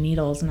bunch of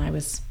needles, and I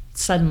was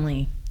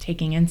suddenly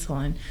taking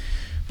insulin.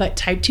 But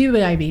type 2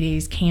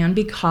 diabetes can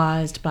be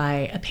caused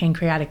by a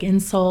pancreatic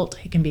insult.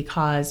 It can be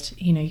caused,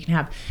 you can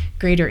have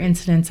greater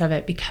incidence of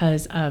it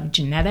because of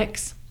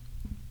genetics.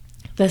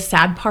 The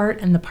sad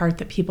part, and the part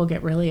that people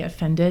get really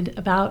offended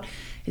about,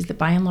 is that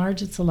by and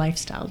large, it's a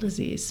lifestyle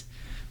disease.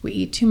 We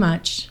eat too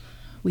much.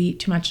 We eat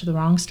too much of the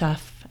wrong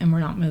stuff, and we're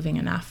not moving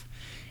enough.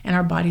 And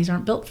our bodies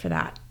aren't built for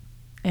that.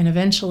 And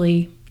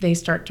eventually, they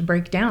start to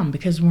break down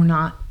because we're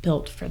not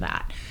built for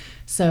that.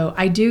 So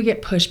I do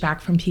get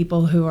pushback from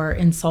people who are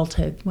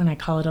insulted when I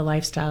call it a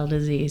lifestyle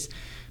disease.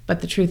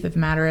 But the truth of the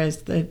matter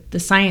is the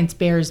science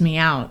bears me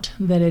out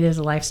that it is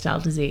a lifestyle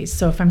disease.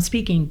 So if I'm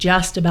speaking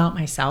just about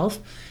myself,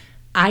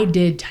 I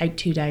did type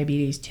 2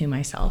 diabetes to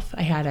myself.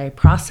 I had a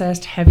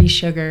processed, heavy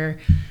sugar,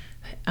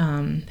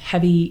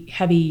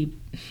 heavy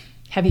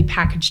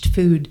packaged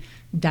food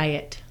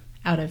diet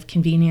out of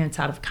convenience,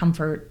 out of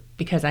comfort,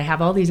 because I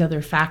have all these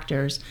other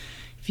factors.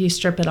 If you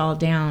strip it all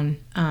down,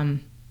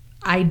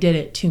 I did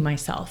it to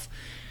myself.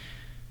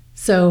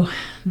 So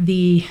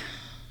the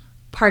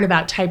part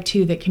about type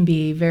 2 that can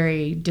be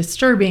very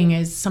disturbing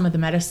is some of the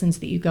medicines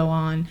that you go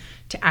on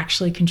to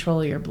actually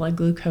control your blood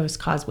glucose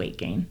cause weight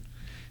gain.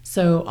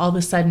 So all of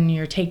a sudden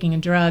you're taking a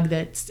drug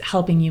that's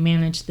helping you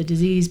manage the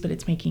disease, but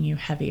it's making you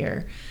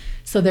heavier.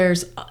 So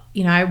there's,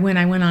 when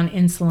I went on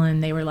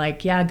insulin, they were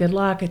like, yeah, good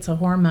luck. It's a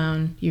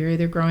hormone. You're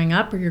either growing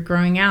up or you're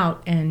growing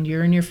out, and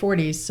you're in your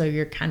 40s. So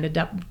you're kind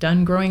of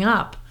done growing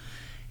up.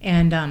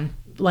 And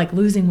like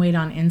losing weight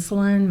on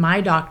insulin, my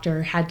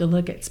doctor had to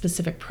look at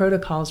specific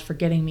protocols for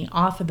getting me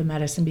off of the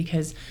medicine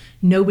because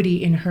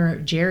nobody in her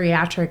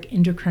geriatric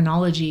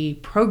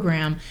endocrinology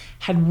program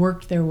had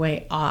worked their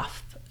way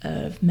off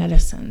of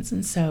medicines.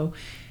 And so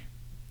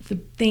the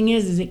thing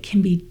is it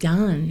can be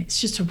done.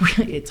 It's just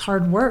it's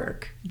hard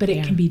work, but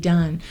it can be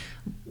done.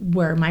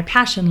 Where my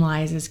passion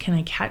lies is, can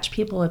I catch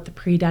people at the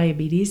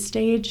pre-diabetes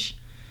stage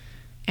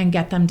and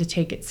get them to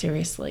take it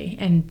seriously,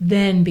 and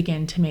then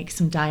begin to make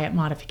some diet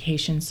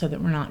modifications so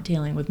that we're not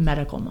dealing with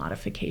medical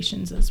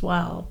modifications as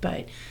well.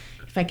 But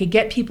if I could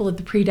get people at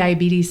the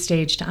pre-diabetes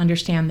stage to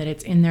understand that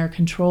it's in their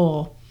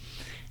control,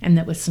 and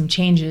that with some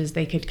changes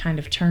they could kind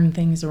of turn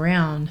things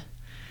around,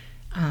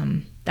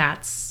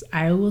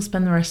 I will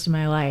spend the rest of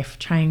my life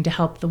trying to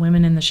help the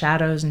women in the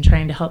shadows and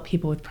trying to help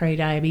people with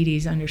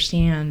pre-diabetes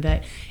understand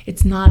that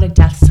it's not a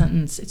death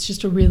sentence. It's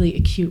just a really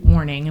acute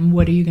warning. And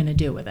what are you going to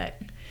do with it?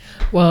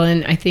 Well,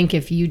 and I think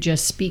if you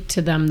just speak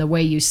to them the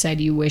way you said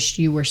you wished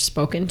you were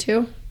spoken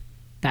to,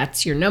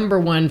 that's your number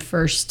one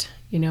first,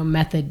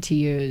 method to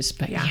use.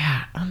 But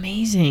yeah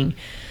amazing.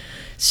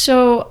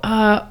 So,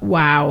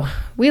 wow,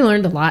 we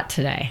learned a lot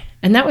today.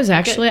 And that was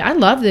actually, I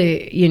love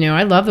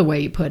the way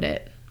you put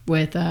it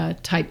with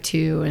type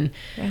 2. And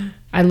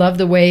I love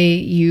the way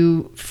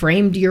you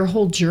framed your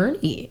whole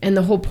journey. And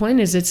the whole point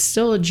is it's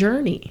still a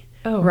journey.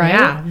 Oh, right?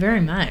 Yeah, very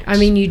much. I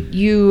mean,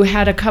 you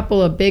had a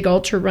couple of big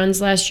ultra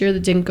runs last year that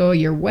didn't go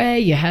your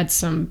way. You had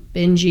some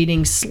binge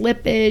eating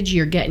slippage.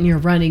 You're getting your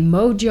running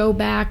mojo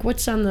back.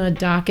 What's on the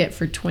docket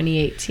for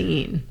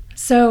 2018?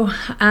 So,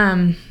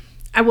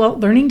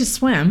 learning to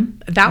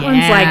swim. That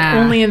one's like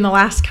only in the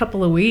last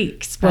couple of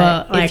weeks.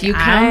 But if you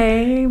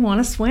I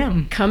want to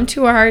swim. Come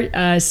to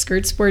our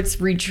Skirt Sports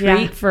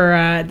retreat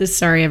for this.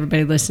 Sorry,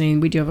 everybody listening.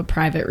 We do have a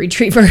private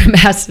retreat for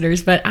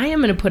ambassadors, but I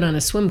am going to put on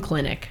a swim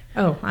clinic.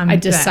 Oh, I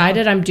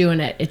decided I'm doing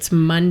it. It's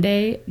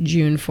Monday,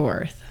 June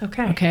 4th.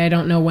 Okay. I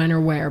don't know when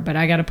or where, but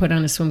I got to put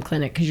on a swim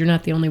clinic because you're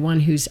not the only one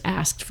who's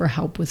asked for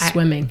help with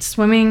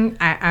swimming.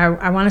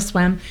 I want to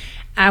swim.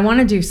 I want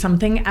to do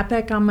something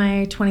epic on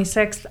my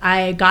 26th.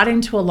 I got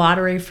into a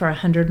lottery for a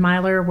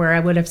 100-miler where I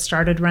would have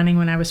started running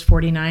when I was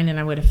 49 and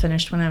I would have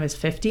finished when I was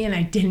 50, and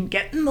I didn't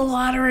get in the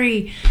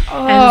lottery.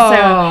 Oh. And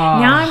so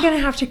now I'm going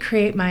to have to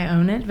create my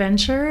own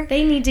adventure.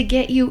 They need to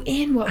get you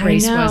in. What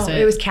race was it?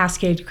 It was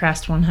Cascade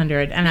Crest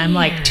 100, and I'm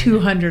like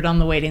 200 on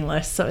the waiting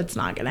list, so it's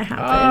not going to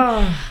happen.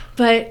 Oh.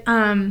 But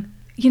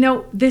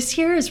this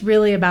year is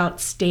really about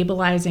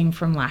stabilizing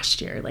from last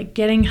year, like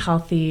getting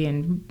healthy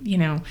and,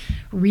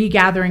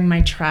 regathering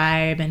my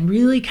tribe and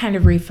really kind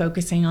of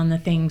refocusing on the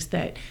things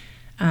that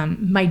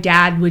my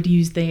dad would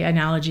use the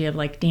analogy of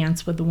like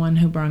dance with the one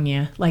who brung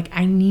you. Like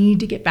I need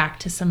to get back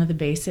to some of the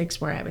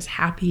basics where I was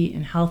happy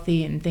and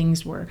healthy and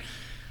things were.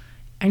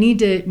 I need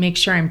to make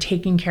sure I'm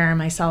taking care of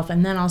myself,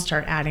 and then I'll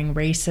start adding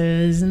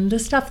races and the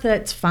stuff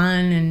that's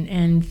fun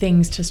and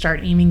things to start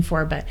aiming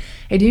for. But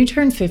I do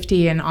turn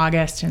 50 in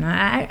August, and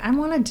I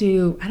want to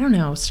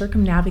do,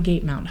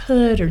 circumnavigate Mount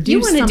Hood or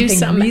do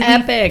something really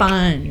epic,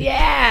 fun.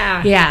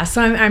 Yeah.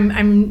 So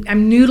I'm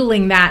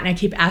noodling that, and I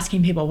keep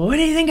asking people, well, what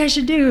do you think I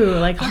should do?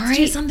 Like, let's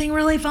do something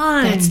really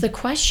fun. That's the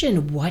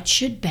question. What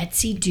should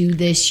Betsy do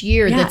this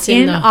year? That's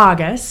in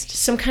August.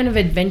 Some kind of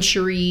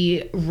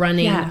adventure-y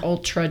running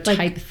ultra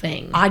type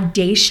thing.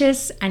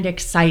 audacious and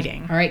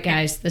exciting. All right,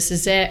 guys, this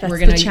is it. That's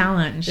the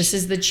challenge. This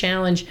is the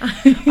challenge.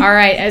 All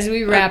right, as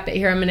we wrap it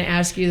here, I'm going to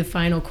ask you the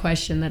final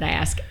question that I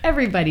ask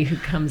everybody who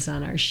comes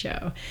on our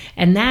show.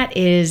 And that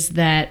is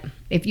that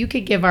if you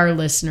could give our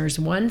listeners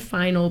one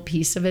final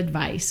piece of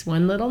advice,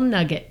 one little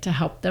nugget to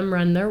help them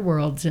run their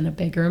worlds in a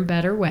bigger and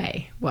better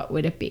way, what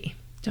would it be?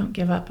 Don't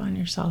give up on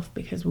yourself,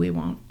 because we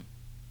won't.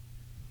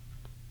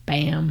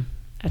 Bam.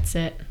 That's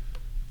it.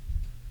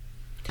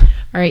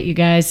 All right, you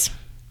guys.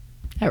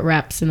 That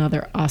wraps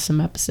another awesome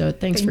episode.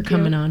 Thanks for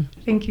coming on.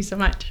 Thank you so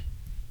much.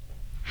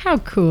 How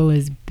cool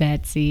is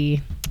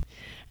Betsy?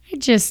 I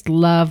just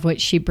love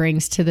what she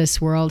brings to this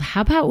world.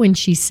 How about when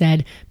she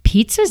said,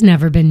 pizza's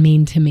never been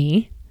mean to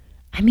me?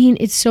 I mean,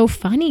 it's so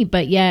funny,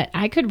 but yet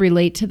I could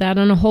relate to that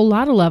on a whole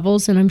lot of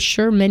levels, and I'm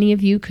sure many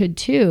of you could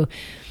too.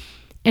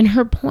 And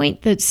her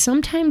point that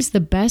sometimes the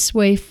best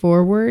way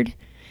forward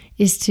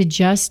is to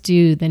just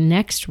do the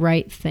next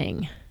right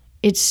thing.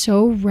 It's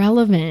so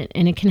relevant,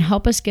 and it can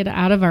help us get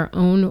out of our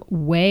own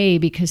way,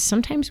 because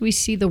sometimes we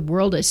see the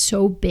world as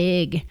so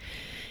big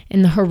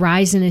and the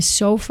horizon is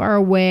so far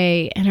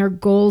away and our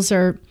goals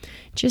are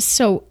just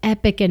so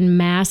epic and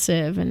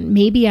massive and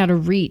maybe out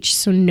of reach.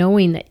 So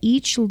knowing that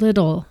each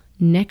little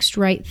next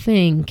right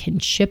thing can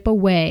chip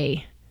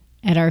away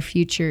at our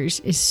futures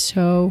is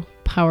so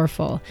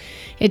powerful.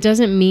 It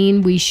doesn't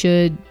mean we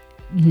should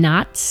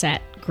not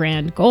set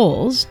grand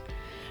goals,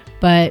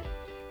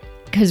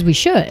 because we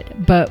should,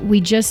 but we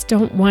just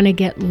don't want to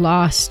get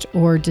lost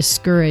or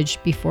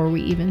discouraged before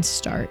we even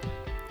start.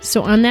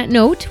 So on that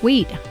note,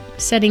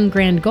 setting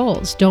grand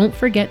goals. Don't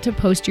forget to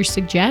post your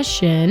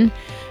suggestion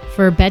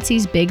for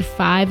Betsy's Big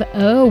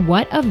 5-0.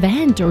 What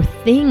event or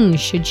thing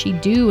should she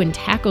do and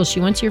tackle? She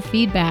wants your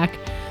feedback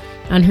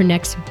on her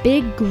next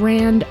big,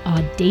 grand,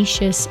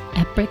 audacious,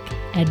 epic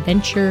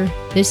adventure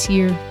this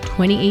year,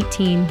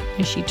 2018,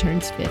 as she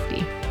turns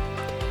 50.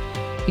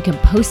 You can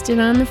post it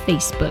on the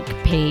Facebook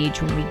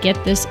page when we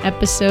get this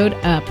episode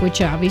up,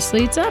 which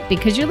obviously it's up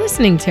because you're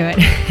listening to it.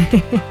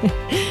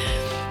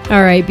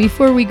 All right,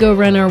 before we go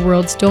run our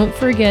worlds, don't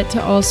forget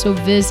to also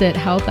visit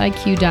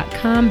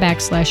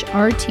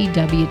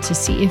healthiq.com/RTW to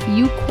see if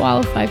you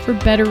qualify for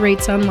better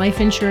rates on life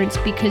insurance,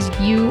 because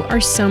you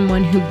are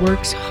someone who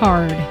works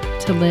hard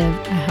to live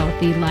a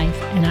healthy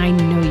life, and I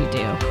know you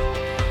do.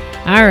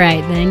 All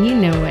right, then you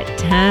know what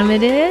time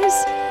it is.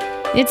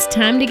 It's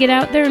time to get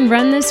out there and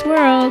run this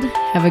world.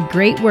 Have a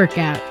great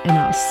workout, and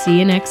I'll see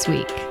you next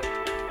week.